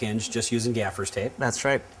a book hinge just using gaffer's tape. That's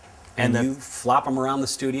right. And you flop them around the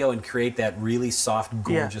studio and create that really soft,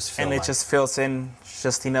 gorgeous fill and light. it just fills in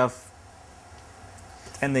just enough.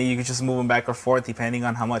 And then you can just move them back or forth depending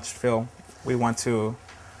on how much fill we want to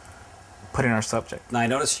put in our subject. Now I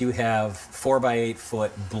notice you have 4 by 8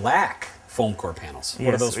 foot black foam core panels.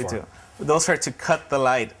 What are those we for? do. Those are to cut the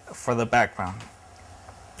light for the background.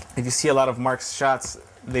 If you see a lot of Mark's shots,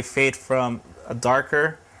 they fade from a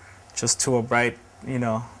darker just to a bright,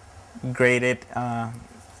 graded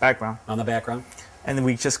background. On the background? And then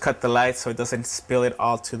we just cut the light so it doesn't spill it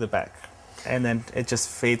all to the back. And then it just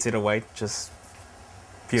fades it away just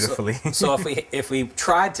beautifully. So if we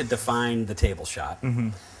tried to define the table shot,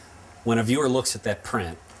 when a viewer looks at that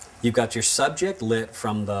print, you've got your subject lit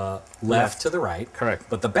from the left to the right. Correct.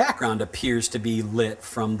 But the background appears to be lit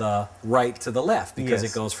from the right to the left because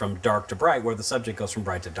Yes. it goes from dark to bright, where the subject goes from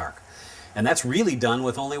bright to dark. And that's really done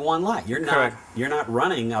with only one light. You're not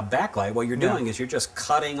running a backlight. What you're doing is you're just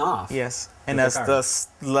cutting off. Yes. And with as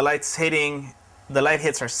the light's hitting, the light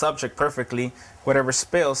hits our subject perfectly, whatever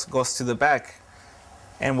spills goes to the back.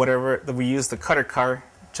 And we use the cutter car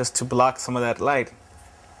just to block some of that light.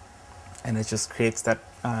 And it just creates that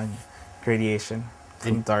gradation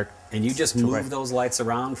from dark. And you just to move right. those lights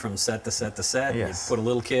around from set to set to set. Yes. You put a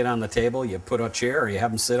little kid on the table, you put a chair, or you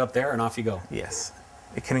have them sit up there, and off you go. Yes.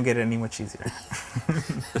 It couldn't get any much easier.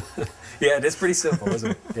 Yeah, it is pretty simple,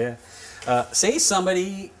 isn't it? Yeah. Say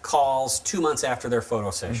somebody calls 2 months after their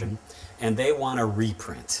photo session, and they want a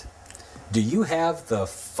reprint. Do you have the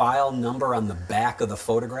file number on the back of the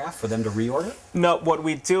photograph for them to reorder? No, what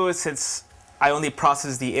we do is, since I only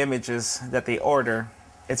process the images that they order,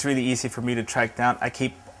 it's really easy for me to track down. I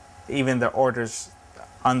keep even the orders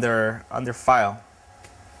under file.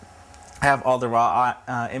 I have all the raw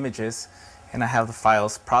images, and I have the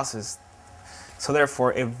files processed. So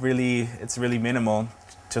therefore, it's really minimal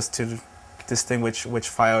just to distinguish which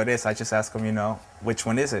file it is. I just ask them, you know, which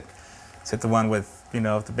one is it? Is it the one with, you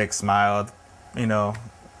know, the big smile, you know,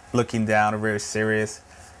 looking down or very serious?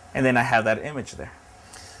 And then I have that image there.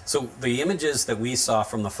 So the images that we saw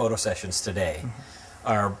from the photo sessions today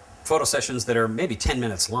are photo sessions that are maybe 10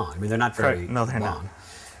 minutes long. I mean, they're not very No, they're long.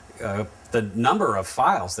 The number of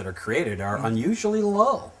files that are created are unusually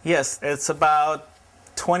low. Yes, it's about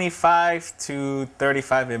 25 to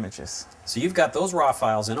 35 images. So you've got those raw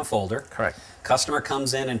files in a folder. Correct. Customer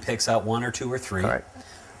comes in and picks out 1 or 2 or 3. Correct.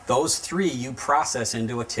 Those 3 you process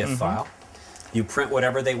into a TIFF file. You print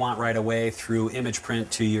whatever they want right away through image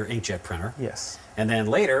print to your inkjet printer. Yes. And then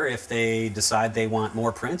later, if they decide they want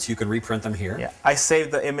more prints, you can reprint them here. Yeah, I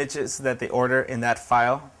save the images that they order in that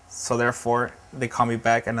file, so therefore they call me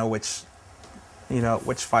back. I know which, you know,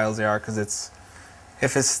 which files they are, because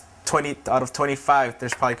if it's 20 out of 25,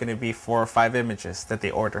 there's probably going to be 4 or 5 images that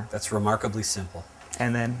they order, That's remarkably simple.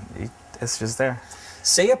 and then it's just there.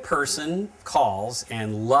 Say a person calls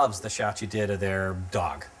and loves the shot you did of their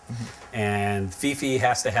dog, and Fifi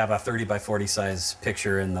has to have a 30 by 40 size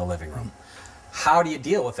picture in the living room. How do you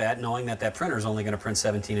deal with that, knowing that that printer is only going to print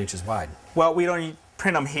 17 inches wide? Well, we don't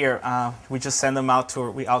print them here. We just send them out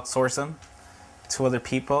we outsource them to other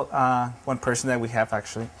people. One person that we have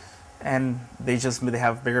actually, and they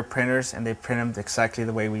have bigger printers and they print them exactly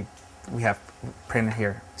the way we have printed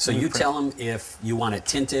here. So you tell them if you want it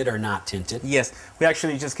tinted or not tinted? Yes, we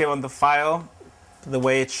actually just give him the file the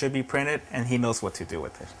way it should be printed, and he knows what to do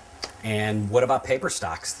with it. And what about paper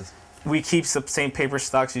stocks? We keep the same paper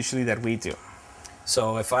stocks usually that we do.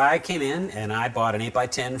 So if I came in and I bought an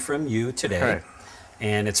 8x10 from you today, Correct.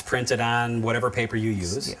 and it's printed on whatever paper you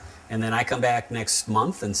use, Yeah. and then I come back next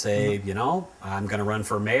month and say, you know, I'm going to run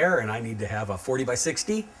for mayor and I need to have a 40 by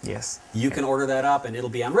 60, Yes. you can order that up and it'll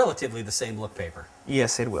be on relatively the same look paper.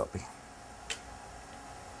 Yes, it will be.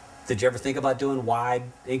 Did you ever think about doing wide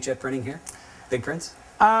inkjet printing here? Big prints?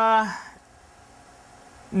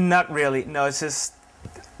 Not really. No, it's just,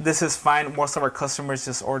 this is fine. Most of our customers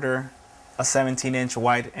just order a 17-inch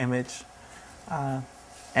wide image.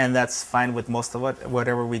 And that's fine with most of it,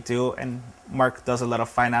 whatever we do. And Mark does a lot of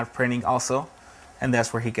fine art printing also. And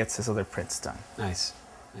that's where he gets his other prints done. Nice,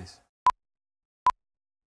 nice.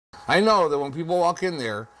 I know that when people walk in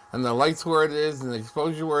there and the light's where it is and the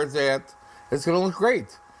exposure where it's at, it's going to look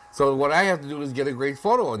great. So what I have to do is get a great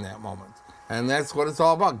photo in that moment. And that's what it's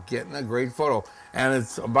all about, getting a great photo. And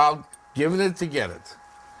it's about giving it to get it.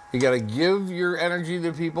 You got to give your energy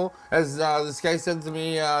to people. As this guy said to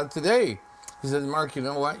me today, he said, Mark, you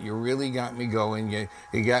know what? You really got me going.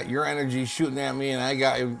 You got your energy shooting at me, and I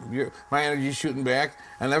got my energy shooting back,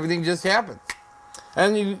 and everything just happened.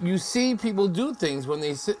 And you see people do things when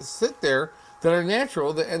they sit there that are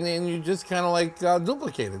natural, and then you just kind of like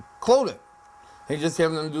duplicate it, clone it. And you just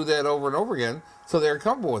have them do that over and over again so they're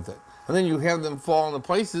comfortable with it. And then you have them fall into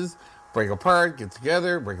places, break apart, get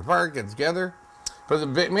together, break apart, get together. But the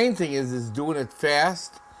main thing is doing it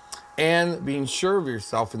fast and being sure of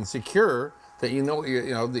yourself and secure that you know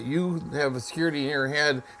that you have a security in your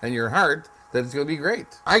head and your heart that it's going to be great.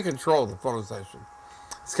 I control the photo session.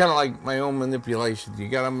 It's kind of like my own manipulation. You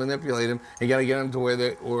got to manipulate them. You got to get them to where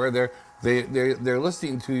they're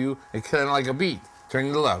listening to you. It's kind of like a beat. Turn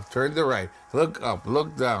to the left, turn to the right, look up,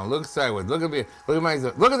 look down, look sideways, look at me, look at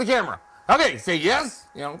myself, look at the camera. Okay, say yes.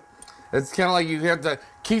 You know, it's kind of like you have to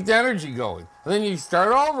keep the energy going, and then you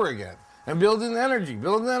start over again and building energy,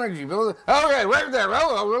 building energy, building. Okay, right there.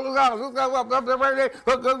 Look up there, right there.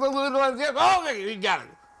 Look. Okay, you got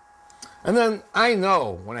it. And then I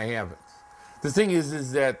know when I have it. The thing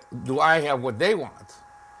is that do I have what they want?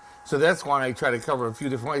 So that's why I try to cover a few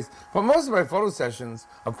different ways. But most of my photo sessions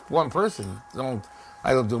of one person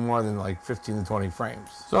I don't do more than like 15 to 20 frames.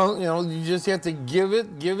 So, you know, you just have to give it,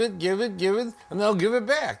 and they'll give it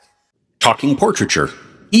back. Talking portraiture,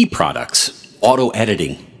 e-products, auto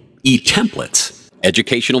editing, e-templates,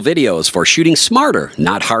 educational videos for shooting smarter,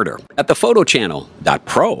 not harder at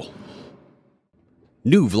thephotochannel.pro.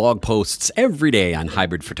 New vlog posts every day on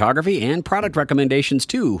hybrid photography and product recommendations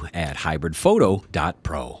too at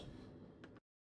hybridphoto.pro.